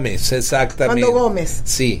 exactamente. Cuando Gómez.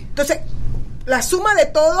 Sí. Entonces, la suma de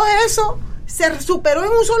todo eso se superó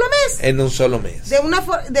en un solo mes. En un solo mes.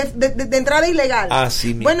 De entrada ilegal. Así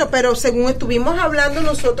mismo. Bueno, pero según estuvimos hablando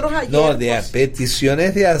nosotros ayer. No, de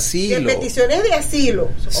peticiones de asilo. De peticiones de asilo.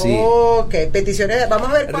 Sí. Ok, peticiones. Vamos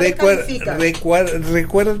a ver cuáles califican.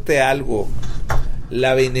 Recuérdate algo.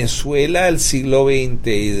 La Venezuela del siglo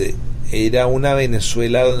XX era una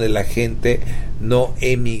Venezuela donde la gente no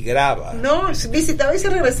emigraba. No, visitaba y se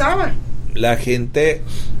regresaba. La gente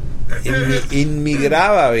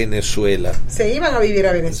inmigraba a Venezuela. Se iban a vivir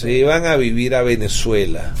a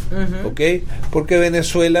Venezuela. ¿Ok? Porque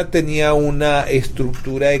Venezuela tenía una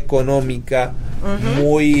estructura económica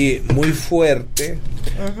muy fuerte,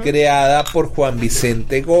 creada por Juan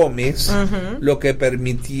Vicente Gómez, lo que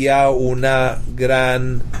permitía una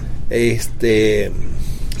gran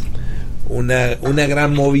una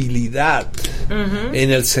gran movilidad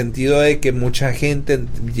en el sentido de que mucha gente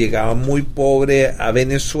llegaba muy pobre a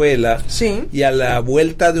Venezuela, sí, y a la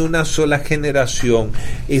vuelta de una sola generación,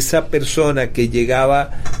 esa persona que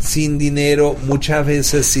llegaba sin dinero, muchas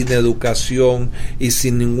veces sin educación y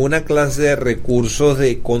sin ninguna clase de recursos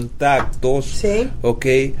de contactos, sí,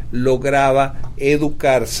 lograba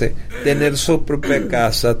educarse, tener su propia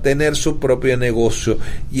casa, tener su propio negocio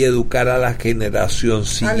y educar a la generación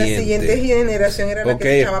siguiente. A la siguiente generación era la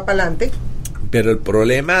que echaba para adelante. Pero el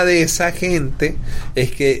problema de esa gente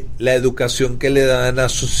es que la educación que le daban a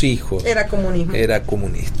sus hijos era comunismo. Era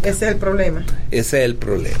comunista. Ese es el problema. Ese es el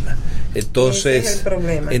problema. Entonces, ese es el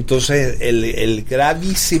problema. Entonces el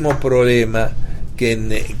gravísimo problema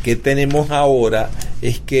que tenemos ahora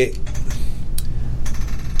es que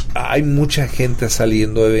hay mucha gente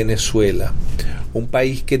saliendo de Venezuela, un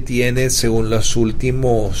país que tiene, según los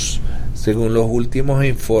últimos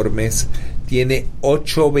informes, tiene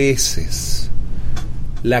 8 veces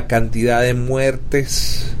la cantidad de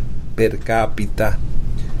muertes per cápita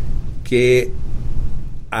que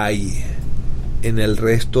hay en el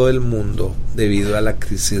resto del mundo debido a la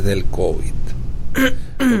crisis del COVID.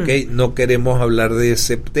 No queremos hablar de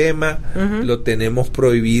ese tema, lo tenemos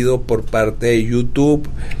prohibido por parte de YouTube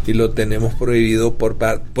y lo tenemos prohibido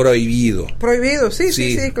prohibido,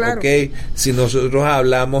 sí, claro. Si nosotros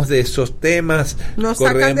hablamos de esos temas, nos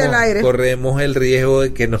sacan del aire, corremos el riesgo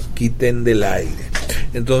de que nos quiten del aire.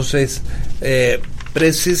 Entonces,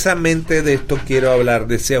 precisamente de esto quiero hablar,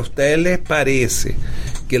 de si a ustedes les parece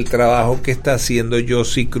que el trabajo que está haciendo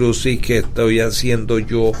Josie Cruz y que estoy haciendo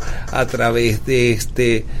yo a través de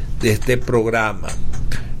este programa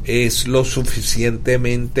es lo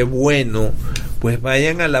suficientemente bueno, pues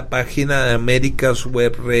vayan a la página de America's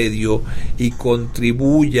Web Radio y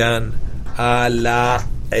contribuyan a la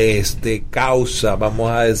causa,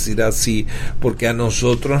 vamos a decir así, porque a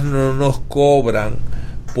nosotros no nos cobran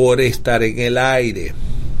por estar en el aire,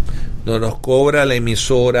 no nos cobra la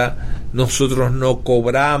emisora, nosotros no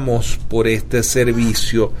cobramos por este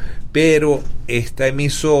servicio, pero esta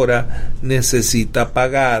emisora necesita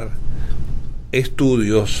pagar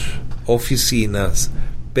estudios, oficinas,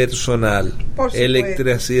 personal,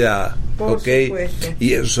 electricidad,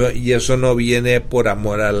 y eso no viene por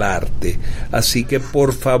amor al arte. Así que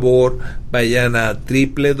por favor vayan a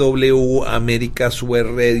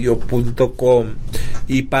www.americaswebradio.com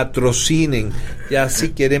y patrocinen, ya si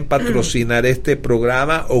quieren patrocinar este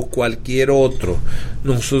programa o cualquier otro.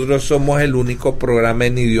 Nosotros somos el único programa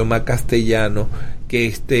en idioma castellano que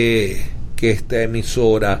esta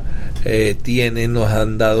emisora tiene. Nos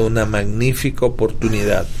han dado una magnífica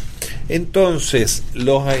oportunidad. Entonces,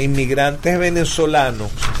 los inmigrantes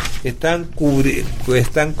venezolanos están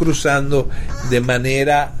cruzando de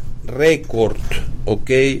manera récord,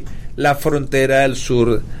 la frontera del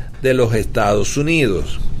sur de los Estados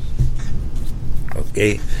Unidos.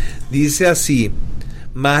 Dice así: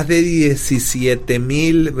 más de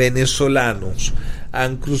 17,000 venezolanos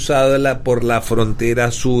han cruzado por la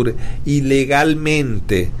frontera sur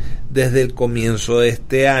ilegalmente desde el comienzo de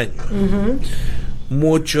este año.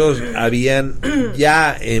 Muchos habían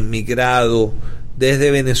ya emigrado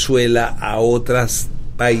desde Venezuela a otros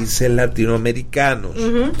países latinoamericanos,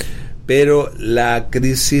 pero la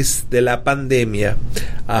crisis de la pandemia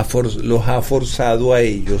los ha forzado a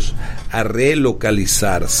ellos a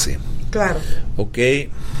relocalizarse. Claro.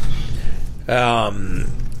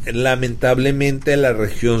 Lamentablemente la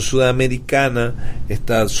región sudamericana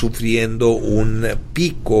está sufriendo un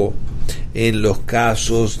pico en los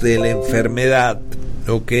casos de la enfermedad,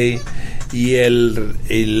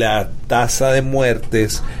 y la tasa de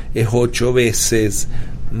muertes es 8 veces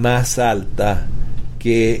más alta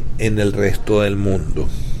que en el resto del mundo.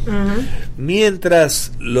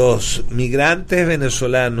 Mientras los migrantes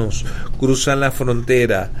venezolanos cruzan la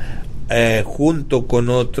frontera junto con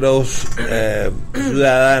otros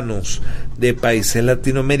ciudadanos de países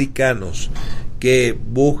latinoamericanos que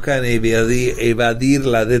buscan evadir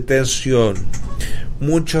la detención,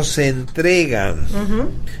 muchos se entregan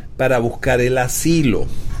para buscar el asilo.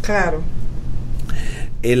 Claro.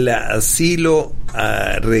 El asilo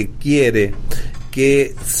requiere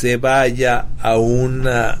que se vaya a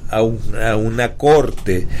una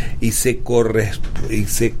corte y se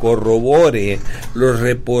corrobore los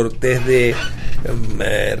reportes de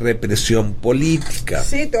represión política.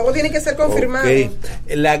 Sí, todo tiene que ser confirmado.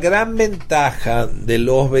 La gran ventaja de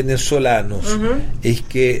los venezolanos es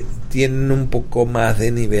que tienen un poco más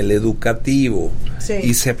de nivel educativo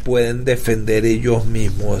y se pueden defender ellos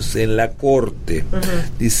mismos en la corte,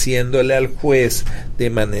 diciéndole al juez de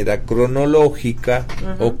manera cronológica,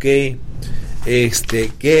 qué es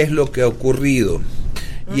lo que ha ocurrido.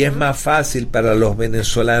 y es más fácil para los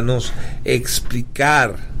venezolanos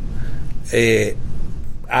explicar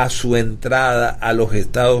a su entrada a los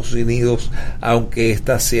Estados Unidos, aunque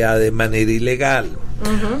esta sea de manera ilegal.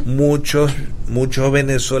 Muchos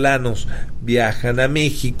venezolanos viajan a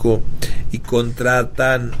México y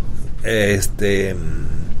contratan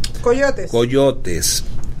coyotes,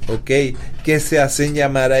 ¿ok? Que se hacen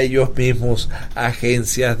llamar a ellos mismos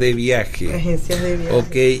agencias de viaje.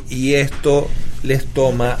 ¿Ok? Y esto les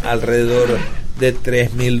toma alrededor de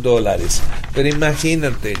 $3,000. Pero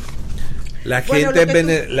imagínate, la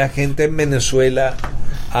gente en Venezuela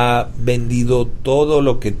ha vendido todo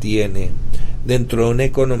lo que tiene dentro de una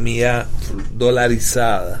economía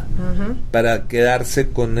dolarizada para quedarse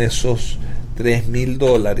con esos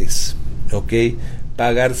 $3,000, ¿ok?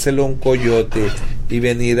 Pagárselo a un coyote y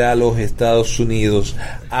venir a los Estados Unidos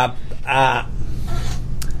a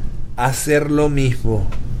hacer lo mismo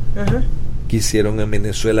que hicieron en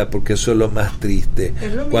Venezuela, porque eso es lo más triste.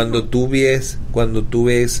 Cuando tú ves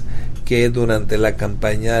que durante la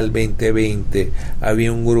campaña del 2020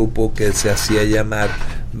 había un grupo que se hacía llamar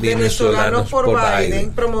Venezolanos por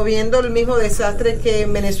Biden, promoviendo el mismo desastre que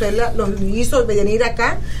en Venezuela los hizo venir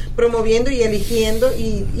acá, promoviendo y eligiendo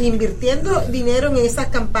y invirtiendo dinero en esas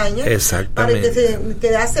campañas para que se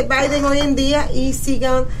quedase Biden hoy en día y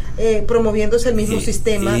sigan promoviéndose el mismo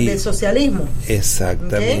sistema del socialismo.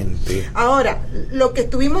 Exactamente. ¿Okay? Ahora, lo que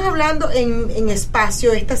estuvimos hablando en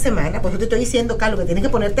Espacio esta semana, pues yo te estoy diciendo, Carlos, que tienes que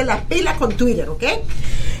ponerte las pilas con Twitter, ¿ok?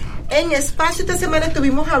 En Espacio esta semana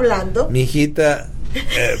estuvimos hablando... Mijita,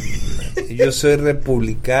 yo soy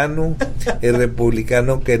republicano. El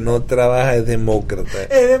republicano que no trabaja es demócrata.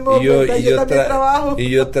 Es demócrata, yo también trabajo. Y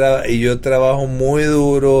yo trabajo muy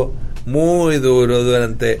duro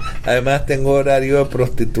durante, además tengo horario de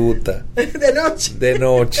prostituta de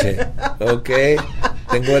noche, ¿ok?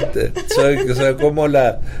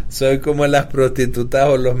 Soy como las prostitutas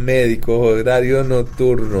o los médicos, horario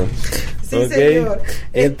nocturno. Sí, ¿okay? señor.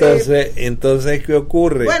 Entonces, ¿qué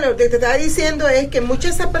ocurre? Bueno, lo que te estaba diciendo es que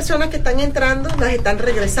muchas de esas personas que están entrando las están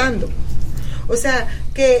regresando. O sea,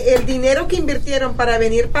 que el dinero que invirtieron para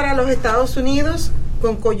venir para los Estados Unidos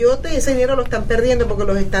con Coyote, ese dinero lo están perdiendo porque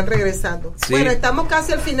los están regresando. Sí. Bueno, estamos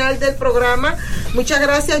casi al final del programa. Muchas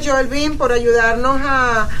gracias, Joel Bean, por ayudarnos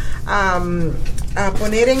a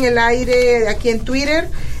poner en el aire aquí en Twitter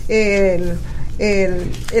el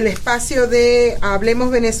espacio de Hablemos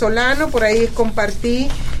Venezolano. Por ahí compartí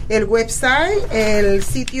el website, el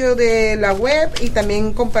sitio de la web, y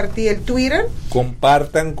también compartí el Twitter.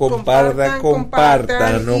 Compartan,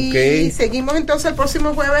 ¿ok? Y seguimos entonces el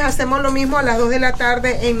próximo jueves, hacemos lo mismo a las 2 de la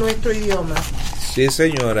tarde en nuestro idioma. Sí,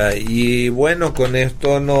 señora. Y bueno, con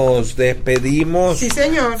esto nos despedimos. Sí,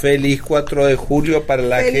 señor. Feliz 4 de julio para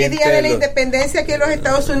la gente. Feliz Día de la Independencia aquí en los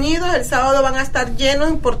Estados Unidos. El sábado van a estar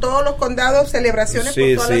llenos por todos los condados, celebraciones por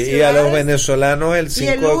todas las ciudades. Y a los venezolanos el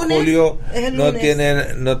 5 de julio no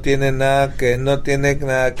tienen nada que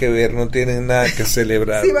ver, no tienen nada que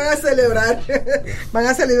celebrar. Sí, van a celebrar. Van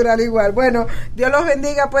a celebrar igual. Bueno, Dios los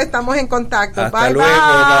bendiga, pues estamos en contacto. Hasta luego.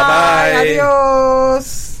 Bye.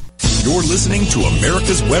 Adiós. You're listening to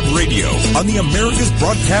America's Web Radio on the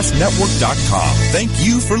AmericasBroadcastNetwork.com. Thank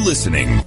you for listening.